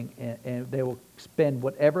anything, and they will spend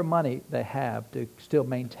whatever money they have to still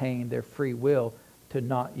maintain their free will to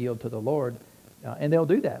not yield to the Lord, and they'll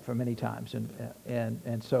do that for many times,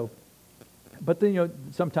 and so, but then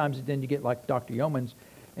sometimes then you get like Dr. Yeomans,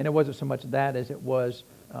 and it wasn't so much that as it was,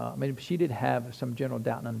 I mean, she did have some general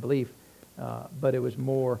doubt and unbelief, but it was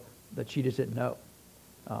more that she just didn't know,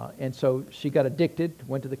 and so she got addicted,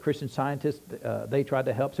 went to the Christian Scientist, they tried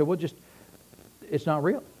to help, so it's not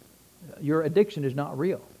real. Your addiction is not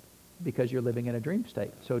real because you're living in a dream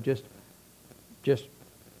state. So just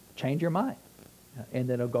change your mind, and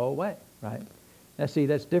then it'll go away, right? Now, see,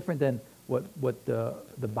 that's different than what the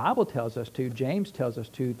Bible tells us to. James tells us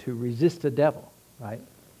to resist the devil, right?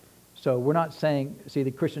 So we're not saying, see, the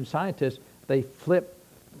Christian Scientists, they flip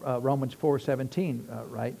Romans 4:17,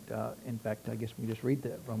 right? In fact, I guess we just read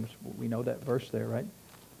that Romans. We know that verse there, right?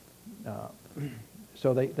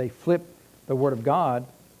 So they flip the Word of God.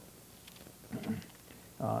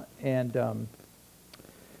 In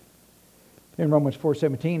Romans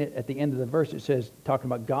 4:17, at the end of the verse, it says, talking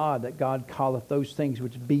about God, that God calleth those things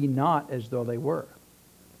which be not as though they were.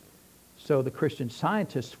 So the Christian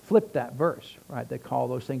Scientists flip that verse, right? They call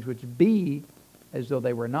those things which be as though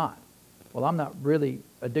they were not. Well, I'm not really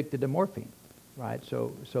addicted to morphine, right?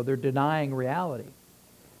 So they're denying reality.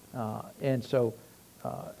 And so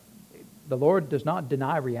the Lord does not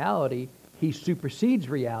deny reality. He supersedes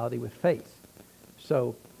reality with faith.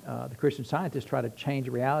 So the Christian Scientists try to change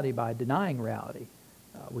reality by denying reality,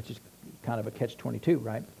 which is kind of a catch-22,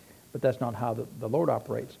 right? But that's not how the Lord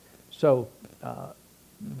operates. So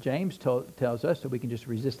James tells us that we can just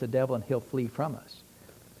resist the devil and he'll flee from us.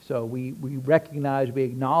 So we recognize, we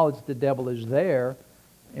acknowledge the devil is there,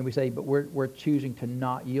 and we say, but we're choosing to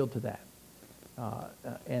not yield to that.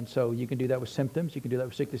 And so you can do that with symptoms. You can do that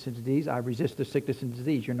with sickness and disease. I resist the sickness and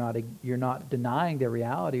disease. You're not denying the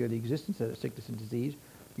reality or the existence of the sickness and disease.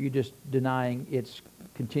 You're just denying its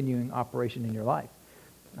continuing operation in your life.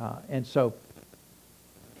 And so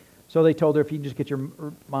they told her, if you can just get your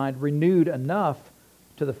mind renewed enough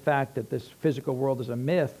to the fact that this physical world is a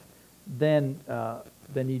myth, then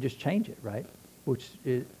you just change it, right? Which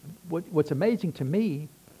is, what's amazing to me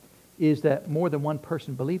is that more than one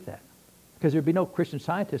person believed that. Because there'd be no Christian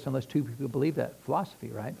Scientists unless two people believe that philosophy,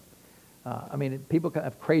 right? I mean, people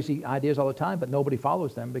have crazy ideas all the time, but nobody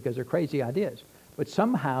follows them because they're crazy ideas. But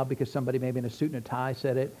somehow, because somebody maybe in a suit and a tie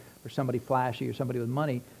said it, or somebody flashy, or somebody with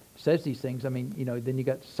money says these things, I mean, then you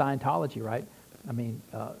got Scientology, right? I mean,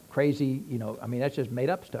 crazy, I mean, that's just made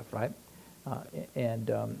up stuff, right?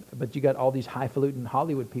 But you got all these highfalutin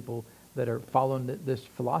Hollywood people that are following this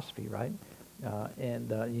philosophy, right?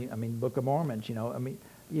 I mean, Book of Mormon, I mean,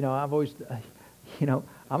 I've always, I'm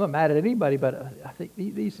not mad at anybody, but I think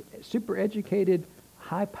these super educated,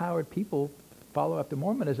 high-powered people follow after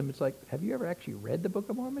Mormonism. It's like, have you ever actually read the Book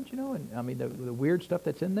of Mormon, And I mean, the weird stuff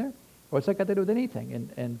that's in there? Or it's like got to do with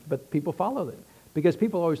anything. But people follow it because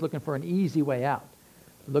people are always looking for an easy way out,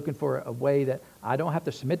 looking for a way that I don't have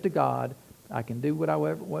to submit to God. I can do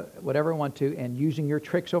whatever I want to, and using your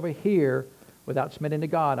tricks over here without submitting to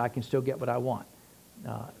God, I can still get what I want.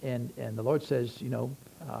 And the Lord says,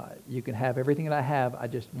 you can have everything that I have. I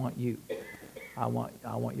just want you. I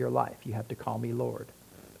want your life. You have to call me Lord.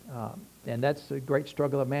 And that's a great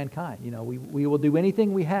struggle of mankind. We will do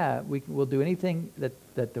anything we have. We will do anything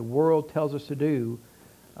that the world tells us to do,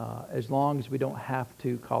 as long as we don't have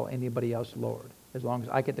to call anybody else Lord. As long as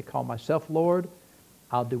I get to call myself Lord,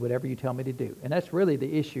 I'll do whatever you tell me to do. And that's really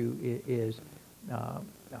the issue.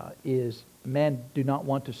 Is men do not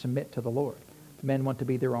want to submit to the Lord. Men want to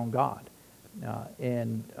be their own God.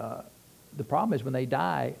 And the problem is when they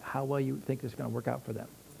die, how well you think it's going to work out for them?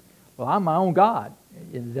 well, I'm my own God.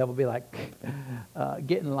 And the devil will be like,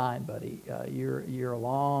 get in line, buddy. You're a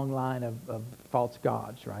long line of false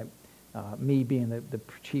gods, right? Me being the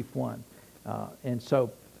chief one. And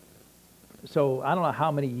so I don't know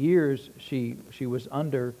how many years she was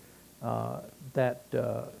under that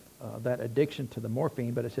addiction to the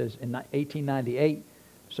morphine, but it says in 1898.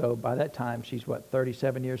 So by that time, she's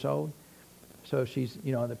 37 years old. So she's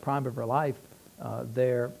in the prime of her life,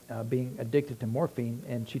 being addicted to morphine,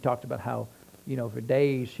 and she talked about how for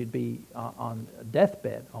days she'd be on a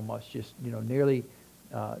deathbed almost, just nearly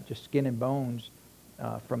just skin and bones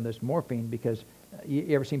from this morphine. Because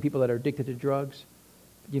you ever seen people that are addicted to drugs?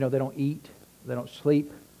 They don't eat, they don't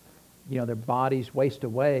sleep, their bodies waste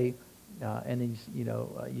away, and these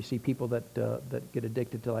you see people that get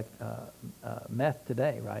addicted to meth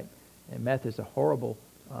today, right? And meth is a horrible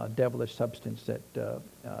devilish substance that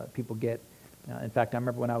people get. In fact, I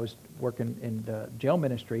remember when I was working in jail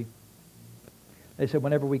ministry, they said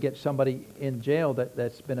whenever we get somebody in jail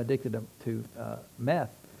that's been addicted to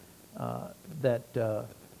meth, that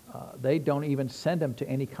they don't even send them to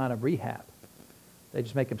any kind of rehab. They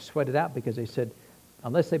just make them sweat it out, because they said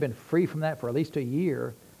unless they've been free from that for at least a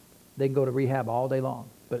year, they can go to rehab all day long.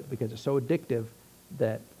 But because it's so addictive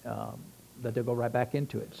that they'll go right back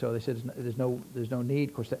into it. So they said there's no need.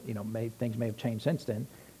 Of course, things may have changed since then,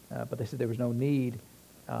 but they said there was no need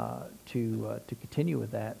to continue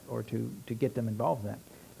with that, or to get them involved in that.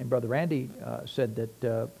 And Brother Randy said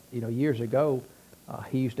that years ago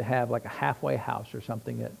he used to have like a halfway house or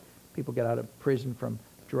something, that people get out of prison from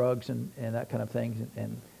drugs and that kind of things,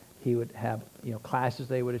 and he would have classes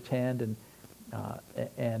they would attend, and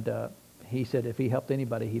he said if he helped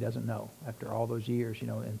anybody, he doesn't know after all those years,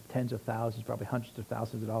 in tens of thousands, probably hundreds of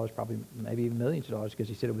thousands of dollars, probably maybe even millions of dollars, because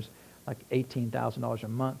he said it was like $18,000 a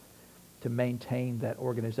month to maintain that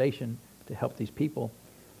organization to help these people.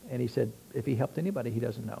 And he said if he helped anybody, he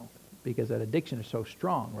doesn't know, because that addiction is so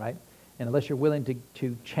strong, right? And unless you're willing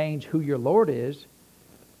to change who your Lord is,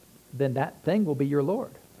 then that thing will be your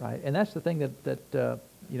Lord, right? And that's the thing that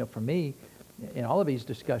for me, in all of these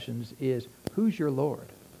discussions, is who's your Lord,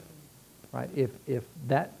 right? If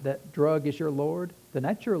that drug is your Lord, then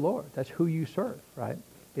that's your Lord. That's who you serve, right?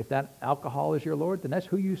 If that alcohol is your Lord, then that's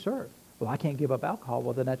who you serve. Well, I can't give up alcohol.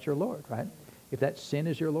 Well, then that's your Lord, right? If that sin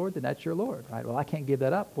is your Lord, then that's your Lord, right? Well, I can't give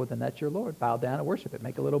that up. Well, then that's your Lord. Bow down and worship it.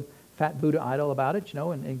 Make a little fat Buddha idol about it,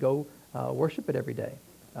 and go worship it every day.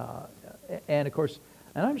 And of course,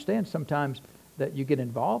 and I understand sometimes that you get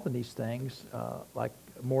involved in these things, like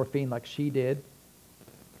morphine, like she did,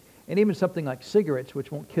 and even something like cigarettes,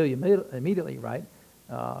 which won't kill you immediately, right?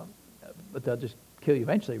 But they'll just kill you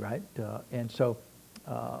eventually, right?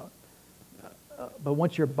 But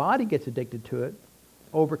once your body gets addicted to it,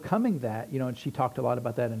 overcoming that, and she talked a lot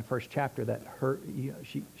about that in the first chapter, that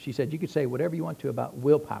she said you could say whatever you want to about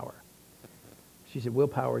willpower. She said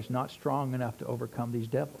willpower is not strong enough to overcome these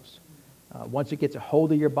devils. Once it gets a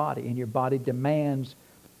hold of your body, and your body demands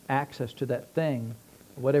access to that thing,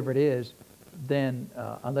 whatever it is, then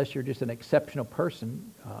unless you're just an exceptional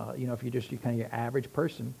person, if you're kind of your average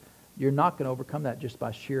person, you're not going to overcome that just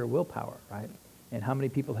by sheer willpower, right? And how many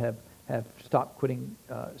people have stopped quitting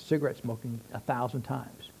cigarette smoking 1,000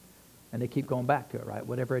 times, and they keep going back to it, right?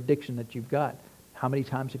 Whatever addiction that you've got, how many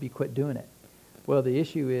times have you quit doing it? Well, the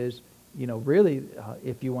issue is, really,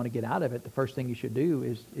 if you want to get out of it, the first thing you should do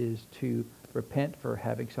is to repent for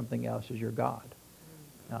having something else as your God.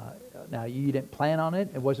 Now, you didn't plan on it.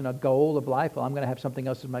 It wasn't a goal of life. Well, I'm going to have something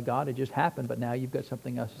else as my God. It just happened, but now you've got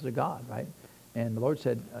something else as a God, right? And the Lord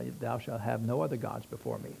said, thou shalt have no other gods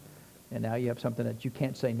before me. And now you have something that you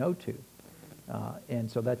can't say no to.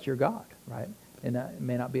 And so that's your God, right? And that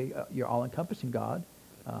may not be your all-encompassing God,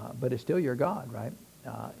 but it's still your God, right?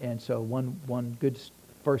 And so one good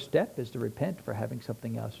first step is to repent for having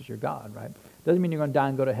something else as your God, right? Doesn't mean you're going to die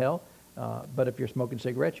and go to hell, but if you're smoking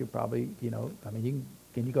cigarettes, you probably,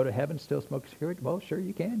 can you go to heaven still smoke a cigarette? Well, sure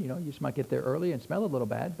you can. You just might get there early and smell a little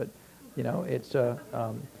bad, but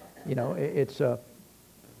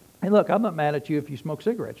and look, I'm not mad at you if you smoke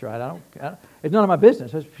cigarettes, right? It's none of my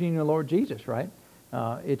business. That's between the Lord Jesus, right?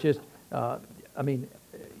 It's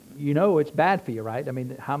bad for you, right? I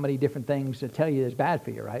mean, how many different things to tell you is bad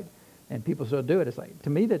for you, right? And people still do it. It's like, to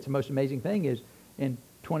me, that's the most amazing thing is in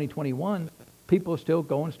 2021, people are still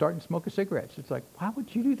starting smoking cigarettes. It's like, why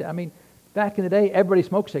would you do that? I mean, back in the day, everybody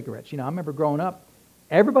smoked cigarettes. I remember growing up,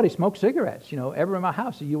 everybody smoked cigarettes. Everywhere in my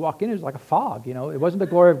house, you walk in, it was like a fog. It wasn't the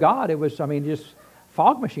glory of God. It was, just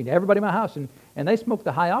fog machine. Everybody in my house, and they smoked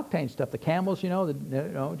the high octane stuff, the Camels.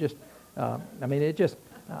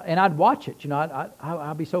 And I'd watch it,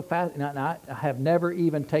 I'd be so fast, and I have never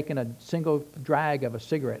even taken a single drag of a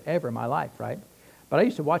cigarette ever in my life, right? But I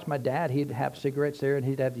used to watch my dad. He'd have cigarettes there, and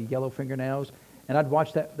he'd have the yellow fingernails, and I'd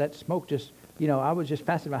watch that smoke just, I was just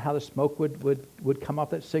fascinated by how the smoke would come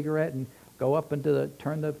off that cigarette and go up into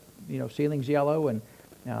turn the, ceilings yellow, and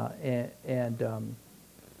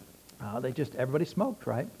everybody smoked,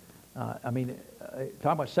 right? Talking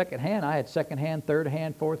about second hand, I had second hand, third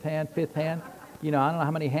hand, fourth hand, fifth hand. I don't know how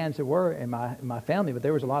many hands there were in my family, but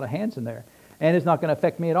there was a lot of hands in there. And it's not going to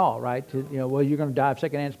affect me at all, right? Well, you're going to die of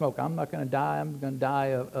secondhand smoke. I'm not going to die. I'm going to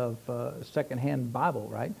die of secondhand Bible,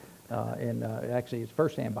 right? Actually, it's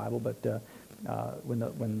firsthand Bible, but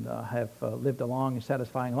when I have lived a long and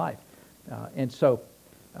satisfying life. So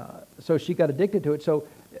she got addicted to it. So,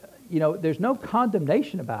 there's no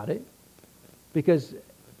condemnation about it, because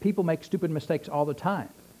people make stupid mistakes all the time.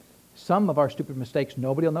 Some of our stupid mistakes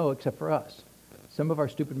nobody will know except for us. Some of our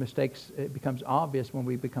stupid mistakes, it becomes obvious when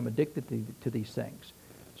we become addicted to these things.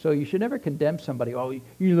 So you should never condemn somebody. Oh,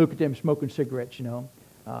 you look at them smoking cigarettes,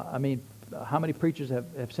 how many preachers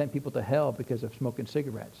have sent people to hell because of smoking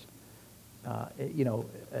cigarettes?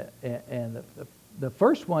 And the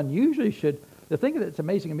first one usually should. The thing that's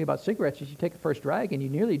amazing to me about cigarettes is you take the first drag and you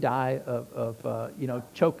nearly die of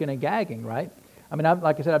choking and gagging, right?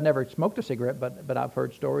 Like I said, I've never smoked a cigarette, but I've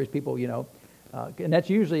heard stories, people, and that's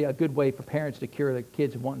usually a good way for parents to cure the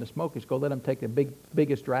kids wanting to smoke, is go let them take the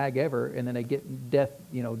biggest drag ever, and then they get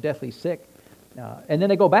deathly sick, and then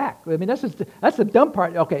they go back. That's the dumb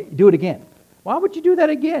part. Okay, do it again. Why would you do that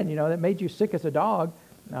again? That made you sick as a dog,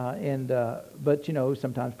 but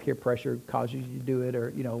sometimes peer pressure causes you to do it,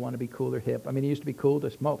 or want to be cool or hip. It used to be cool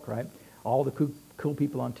to smoke, right? All the cool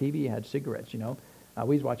people on TV had cigarettes,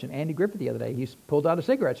 we was watching Andy Griffith the other day. He pulled out a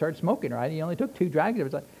cigarette, started smoking, right? He only took 2 drags. It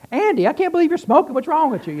was like, Andy, I can't believe you're smoking. What's wrong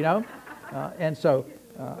with you, he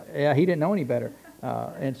didn't know any better.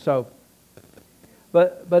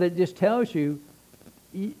 But it just tells you,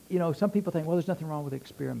 some people think, well, there's nothing wrong with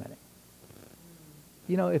experimenting.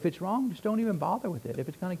 If it's wrong, just don't even bother with it. If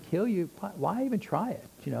it's going to kill you, why even try it,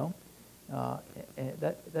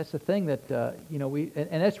 that's the thing that, and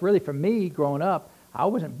that's really, for me, growing up, I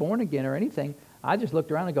wasn't born again or anything. I just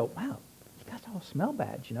looked around and go, wow, you guys all smell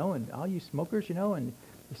bad, and all you smokers, and you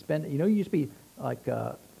spend, you used to be like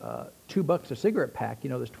 $2 a cigarette pack.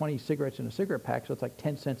 There's 20 cigarettes in a cigarette pack, so it's like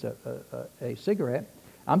 10 cents a cigarette.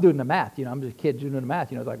 I'm doing the math, I'm just a kid doing the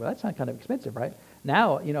math. It's like, well, that's not kind of expensive, right?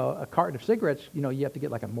 Now, a carton of cigarettes, you have to get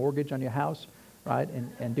like a mortgage on your house, right,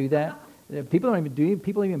 and do that. People don't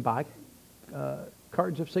even buy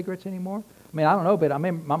cartons of cigarettes anymore. I don't know, but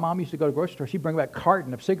my mom used to go to the grocery store. She'd bring back a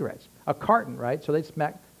carton of cigarettes, a carton, right? So they'd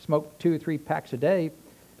smoke 2 or 3 packs a day,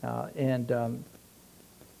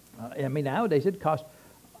 nowadays it costs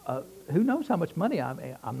who knows how much money.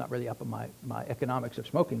 I'm not really up on my economics of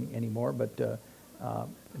smoking anymore, but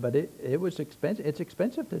it was expensive. It's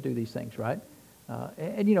expensive to do these things, right?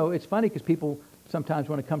 It's funny because people sometimes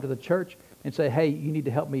want to come to the church and say, hey, you need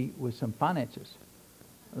to help me with some finances.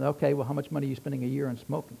 Okay, well, how much money are you spending a year on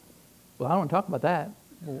smoking? Well, I don't want to talk about that.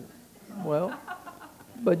 Well,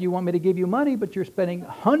 but you want me to give you money, but you're spending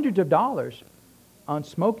hundreds of dollars on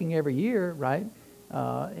smoking every year, right?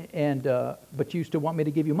 But you still want me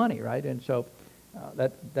to give you money, right? And so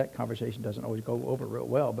that conversation doesn't always go over real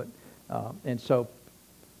well. But in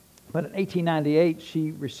 1898,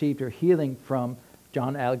 she received her healing from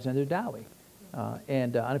John Alexander Dowie. I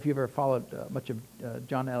don't know if you've ever followed much of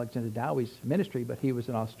John Alexander Dowie's ministry, but he was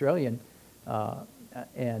an Australian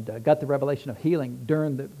and got the revelation of healing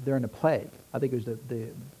during the plague. I think it was the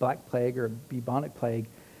Black Plague or bubonic plague,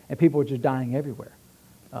 and people were just dying everywhere.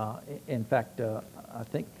 In fact, I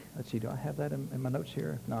think, let's see, do I have that in my notes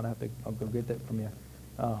here? If not, I'll go get that from you.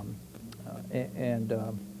 I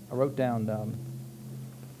wrote down,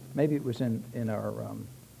 maybe it was in our,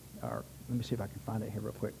 let me see if I can find it here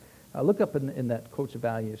real quick. Look up in that quotes of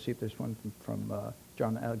value, see if there's one from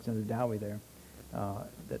John Alexander Dowie there,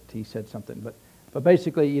 that he said something. But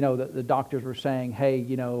basically, the doctors were saying, hey,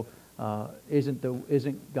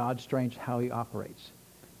 isn't God strange how he operates?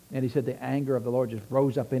 And he said the anger of the Lord just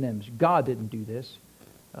rose up in him. God didn't do this.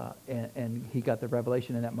 And he got the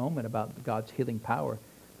revelation in that moment about God's healing power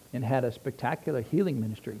and had a spectacular healing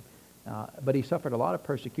ministry. But he suffered a lot of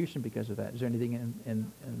persecution because of that. Is there anything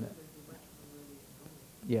in that?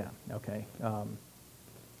 Yeah, okay.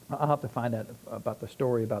 I'll have to find out about the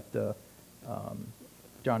story about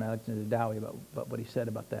John Alexander Dowie, about what he said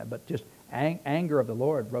about that. But just anger of the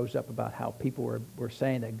Lord rose up about how people were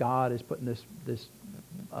saying that God is putting this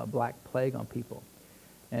black plague on people.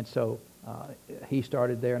 And so he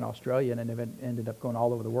started there in Australia and then ended up going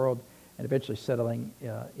all over the world. and eventually settling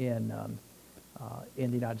in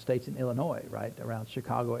the United States, in Illinois, right, around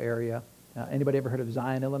Chicago area. Anybody ever heard of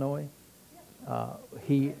Zion, Illinois?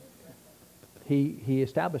 He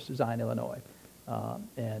established Zion, Illinois,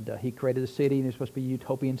 and he created a city, and it's supposed to be a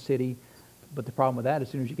utopian city. But the problem with that, as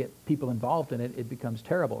soon as you get people involved in it, it becomes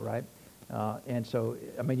terrible, right? And so,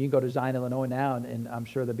 I mean, you can go to Zion, Illinois now, and I'm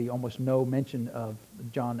sure there'll be almost no mention of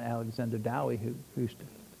John Alexander Dowie, who's.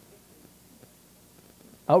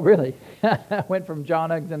 Oh, really? Went from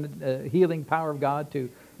John Alexander, healing power of God, to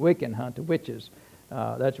Wiccan, to witches.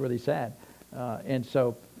 That's really sad. And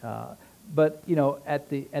so, but you know, at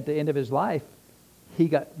the end of his life, he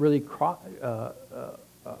got really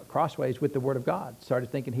crossways with the Word of God.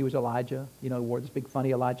 Started thinking he was Elijah. You know, he wore this big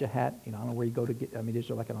funny Elijah hat. You know, I don't know where you go to get. I mean, is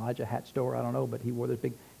there like an Elijah hat store? I don't know, but he wore this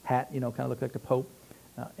big hat. You know, kind of looked like the Pope,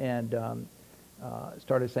 and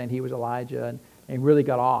started saying he was Elijah, and really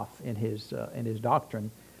got off in his doctrine.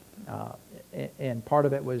 And part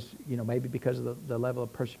of it was, you know, maybe because of the level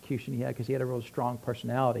of persecution he had, because he had a real strong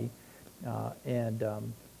personality, and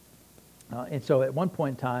so at one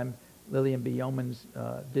point in time, Lillian B. Yeomans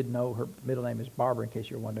did know, her middle name is Barbara, in case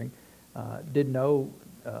you're wondering, did know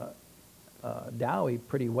Dowie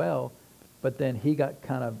pretty well, but then he got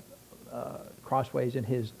kind of crossways in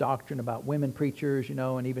his doctrine about women preachers, you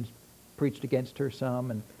know, and even preached against her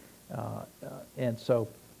some, and so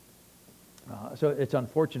it's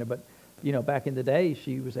unfortunate, but you know, back in the day,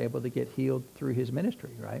 she was able to get healed through his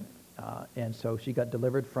ministry, right? And so she got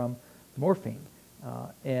delivered from morphine,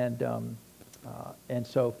 and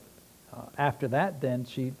so after that, then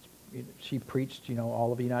she preached, you know,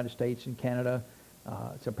 all of the United States and Canada.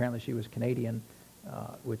 So apparently she was Canadian,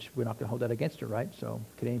 which we're not going to hold that against her, right? So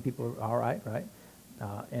Canadian people are all right, right?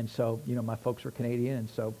 And so, you know, my folks were Canadian, and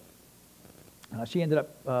so she ended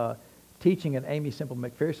up teaching at Amy Semple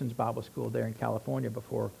McPherson's Bible School there in California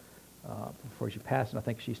before she passed, and I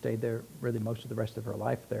think she stayed there really most of the rest of her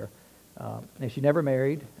life there. And she never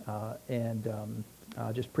married, and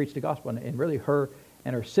just preached the gospel. And really, her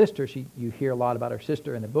and her sister, you hear a lot about her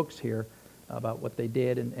sister in the books here about what they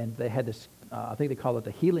did, and they had this, I think they call it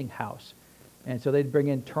the healing house. And so they'd bring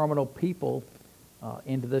in terminal people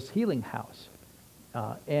into this healing house.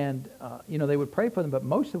 You know, they would pray for them, but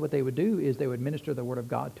most of what they would do is they would minister the Word of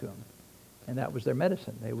God to them. And that was their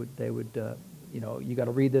medicine. They would you know, you got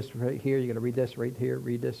to read this right here, you got to read this right here,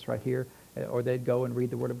 read this right here, or they'd go and read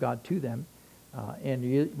the Word of God to them, and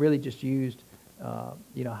you really just used,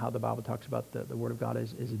 you know, how the Bible talks about the Word of God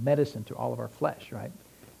is medicine to all of our flesh, right?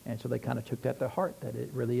 And so they kind of took that to heart, that it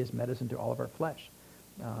really is medicine to all of our flesh.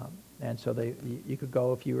 And so you could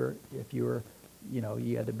go if you were, you know,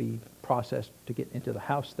 you had to be processed to get into the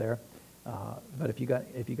house there, but if you got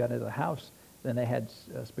into the house, then they had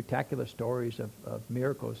spectacular stories of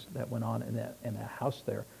miracles that went on in that house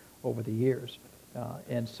there over the years.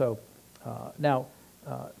 And so now,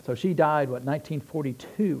 so she died,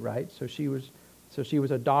 1942, right? So she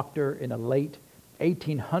was a doctor in the late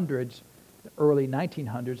 1800s, early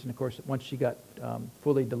 1900s, and of course, once she got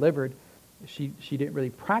fully delivered, she didn't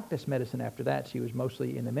really practice medicine after that. She was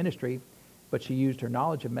mostly in the ministry, but she used her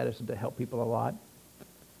knowledge of medicine to help people a lot.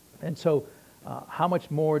 And so, how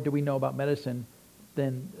much more do we know about medicine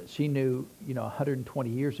than she knew, you know, 120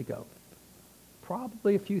 years ago?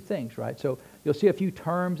 Probably a few things, right? So you'll see a few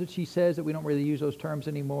terms that she says that we don't really use those terms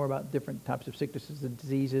anymore about different types of sicknesses and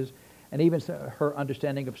diseases, and even her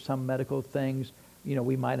understanding of some medical things. You know,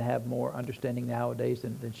 we might have more understanding nowadays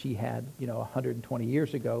than she had, you know, 120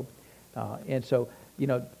 years ago. And so, you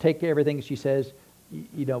know, take everything she says,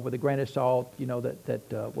 you know, with a grain of salt. You know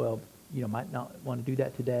that well, you know, might not want to do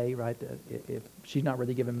that today, right? If she's not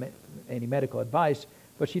really giving any medical advice,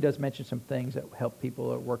 but she does mention some things that help people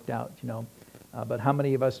or worked out, you know. But how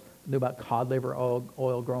many of us knew about cod liver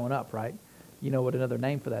oil growing up, right? You know what another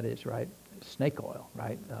name for that is, right? Snake oil,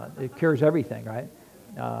 right? It cures everything, right?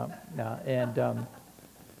 And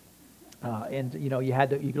you know, you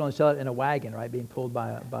could only sell it in a wagon, right, being pulled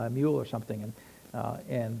by a mule or something,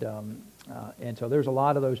 and so there's a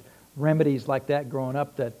lot of those remedies like that growing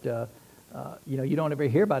up that you know, you don't ever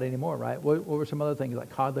hear about anymore, right? What were some other things like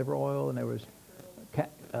cod liver oil, and there was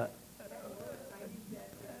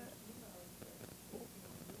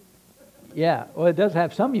yeah, well, it does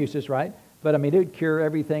have some uses, right? But I mean, it would cure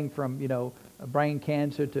everything from, you know, brain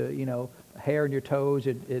cancer to, you know, hair in your toes.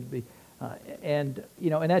 It'd be and you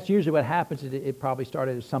know, and that's usually what happens. It probably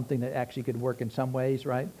started as something that actually could work in some ways,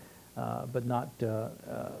 right? But not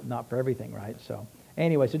for everything, right? So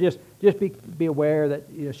anyway, so just be aware that,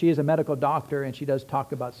 you know, she is a medical doctor, and she does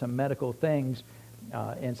talk about some medical things,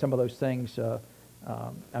 and some of those things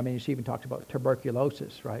I mean, she even talks about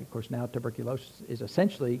tuberculosis, right? Of course, now tuberculosis is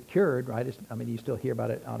essentially cured, right? I mean, you still hear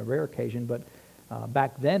about it on a rare occasion, but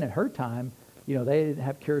back then at her time, you know, they didn't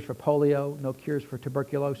have cures for polio, no cures for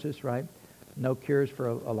tuberculosis, right? No cures for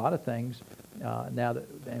a lot of things.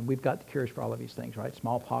 And we've got the cures for all of these things, right?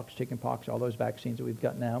 Smallpox, chickenpox, all those vaccines that we've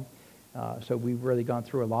got now. So we've really gone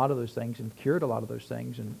through a lot of those things and cured a lot of those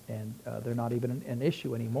things, and they're not even an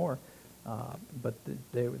issue anymore. But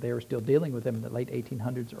they were still dealing with them in the late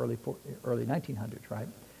 1800s, early 1900s, right?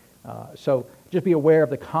 So just be aware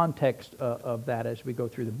of the context of that as we go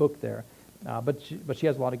through the book there. But she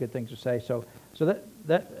has a lot of good things to say. So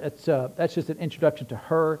that's just an introduction to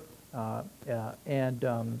her.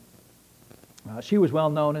 She was well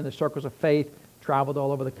known in the circles of faith, traveled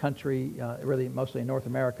all over the country, really mostly in North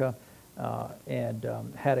America, and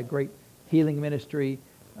had a great healing ministry.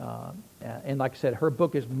 And like I said, her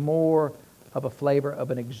book is more of a flavor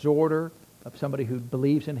of an exhorter, of somebody who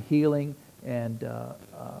believes in healing. And,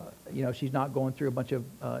 you know, she's not going through a bunch of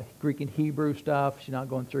Greek and Hebrew stuff. She's not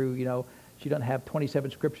going through, you know, she doesn't have 27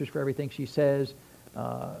 scriptures for everything she says.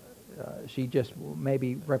 She just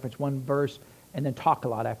maybe reference one verse and then talk a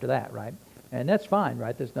lot after that, right? And that's fine,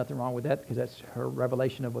 right? There's nothing wrong with that because that's her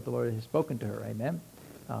revelation of what the Lord has spoken to her, amen?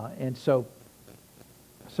 And so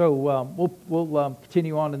we'll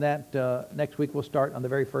continue on in that. Next week we'll start on the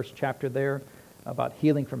very first chapter there about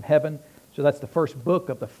healing from heaven. So that's the first book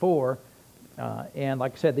of the 4. And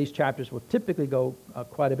like I said, these chapters will typically go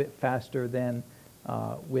quite a bit faster than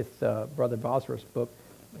with Brother Bosworth's book.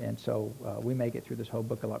 And so we may get through this whole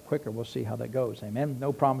book a lot quicker. We'll see how that goes. Amen.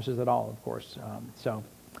 No promises at all, of course.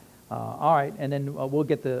 All right, and then we'll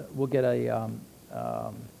get a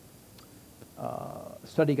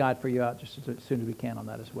study guide for you out just as soon as we can on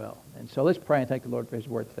that as well. And so let's pray and thank the Lord for His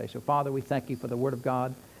Word today. So Father, we thank You for the Word of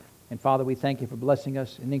God, and Father, we thank You for blessing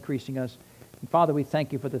us and increasing us. And Father, we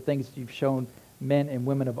thank You for the things that You've shown men and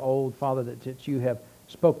women of old, Father, that You have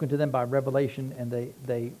spoken to them by revelation, and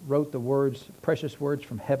they wrote the words, precious words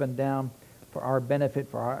from heaven down for our benefit,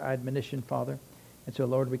 for our admonition, Father. And so,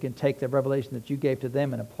 Lord, we can take the revelation that You gave to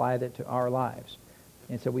them and apply that to our lives.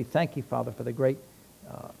 And so we thank You, Father, for the great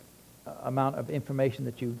amount of information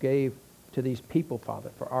that You gave to these people,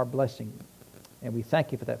 Father, for our blessing. And we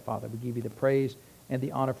thank You for that, Father. We give You the praise and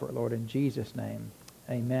the honor for it, Lord, in Jesus' name.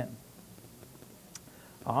 Amen.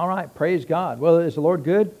 All right, praise God. Well, is the Lord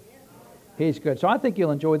good? He's good. So I think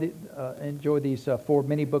you'll enjoy these 4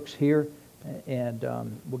 mini books here, and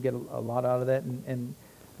we'll get a lot out of that. And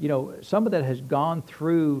you know, some of that has gone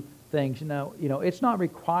through things. You know, it's not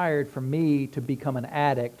required for me to become an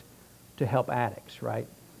addict to help addicts, right?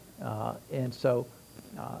 And so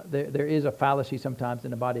there is a fallacy sometimes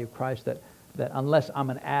in the body of Christ that unless I'm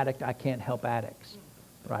an addict, I can't help addicts,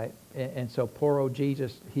 right? And so poor old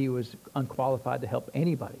Jesus, He was unqualified to help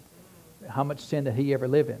anybody. How much sin did He ever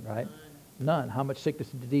live in, right? None. How much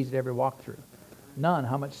sickness and disease did He ever walk through? None.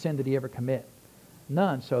 How much sin did He ever commit?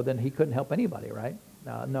 None. So then He couldn't help anybody, right?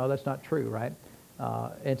 No, that's not true, right?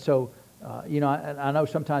 And so, you know, I know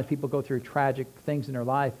sometimes people go through tragic things in their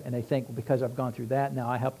life, and they think, well, because I've gone through that, now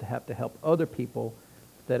I have to help other people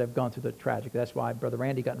that have gone through the tragic. That's why Brother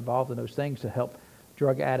Randy got involved in those things, to help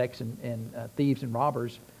drug addicts and thieves and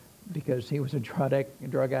robbers, because he was a drug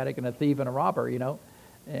addict and a thief and a robber, you know.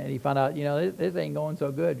 And he found out, you know, this ain't going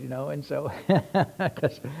so good, you know. And so,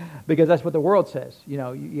 because that's what the world says, you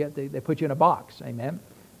know, they put you in a box, amen.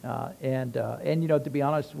 And you know, to be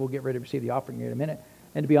honest, we'll get ready to receive the offering here in a minute.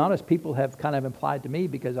 And to be honest, people have kind of implied to me,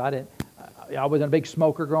 because I wasn't a big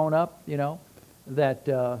smoker growing up, you know, that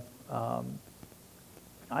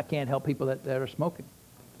I can't help people that are smoking.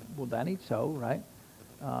 Well, Danny, so, right?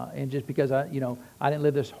 And just because I didn't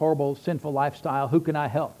live this horrible, sinful lifestyle, who can I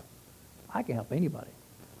help? I can help anybody.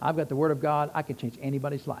 I've got the Word of God. I can change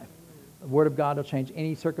anybody's life. The Word of God will change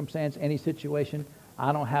any circumstance, any situation.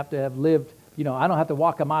 I don't have to have lived, you know, I don't have to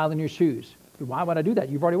walk a mile in your shoes. Why would I do that?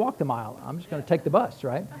 You've already walked a mile. I'm just going to take the bus,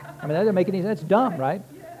 right? I mean, that doesn't make any sense. It's dumb, right?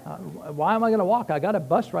 Why am I going to walk? I got a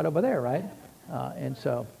bus right over there, right? And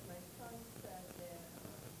so...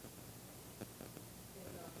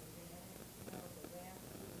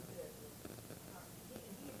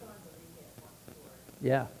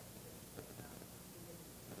 Yeah.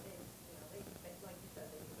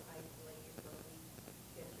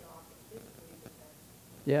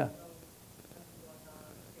 Yeah.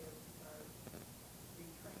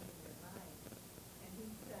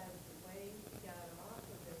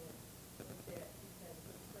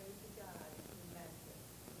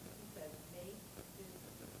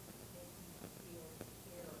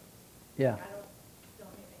 Yeah. I don't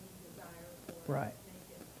have any desire for Right. it.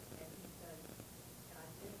 And he said, and I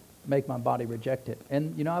didn't make my body reject it.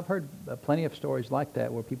 And, I've heard plenty of stories like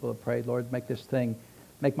that where people have prayed, Lord,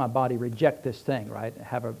 make my body reject this thing, right?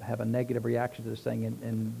 Have a negative reaction to this thing,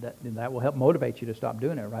 and that will help motivate you to stop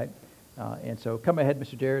doing it, right? And so come ahead,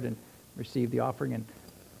 Mr. Jared, and receive the offering. And,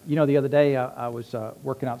 the other day I was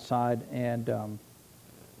working outside, and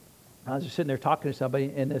I was just sitting there talking to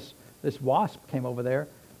somebody, and this wasp came over there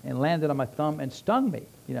and landed on my thumb and stung me,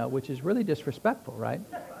 which is really disrespectful, right?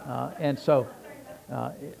 And so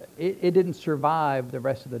it didn't survive the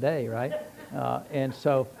rest of the day, right?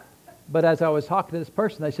 But as I was talking to this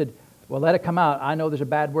person, they said, well, let it come out. I know there's a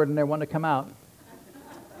bad word in there wanting to come out.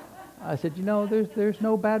 I said, there's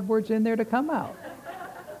no bad words in there to come out.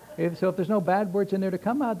 If there's no bad words in there to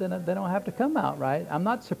come out, then they don't have to come out, right? I'm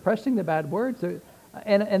not suppressing the bad words.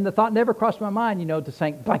 And the thought never crossed my mind, to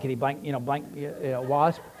say blankety blank, blank,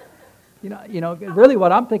 wasp. Really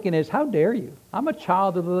what I'm thinking is, how dare you? I'm a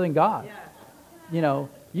child of the living God.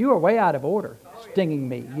 You are way out of order, stinging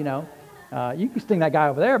me, You can sting that guy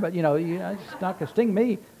over there, but, it's not going to sting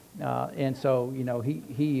me. And so,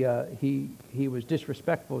 he was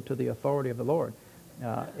disrespectful to the authority of the Lord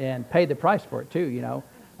and paid the price for it too,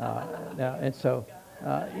 and so,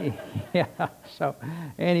 yeah. So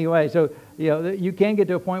anyway, you can get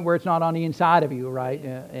to a point where it's not on the inside of you, right?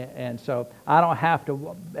 And so I don't have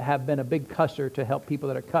to have been a big cusser to help people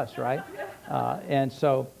that are cussed, right?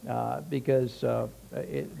 Because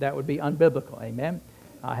that would be unbiblical. Amen.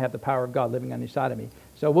 I have the power of God living on the inside of me.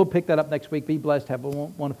 So we'll pick that up next week. Be blessed. Have a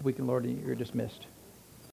wonderful week in the Lord, and you're dismissed.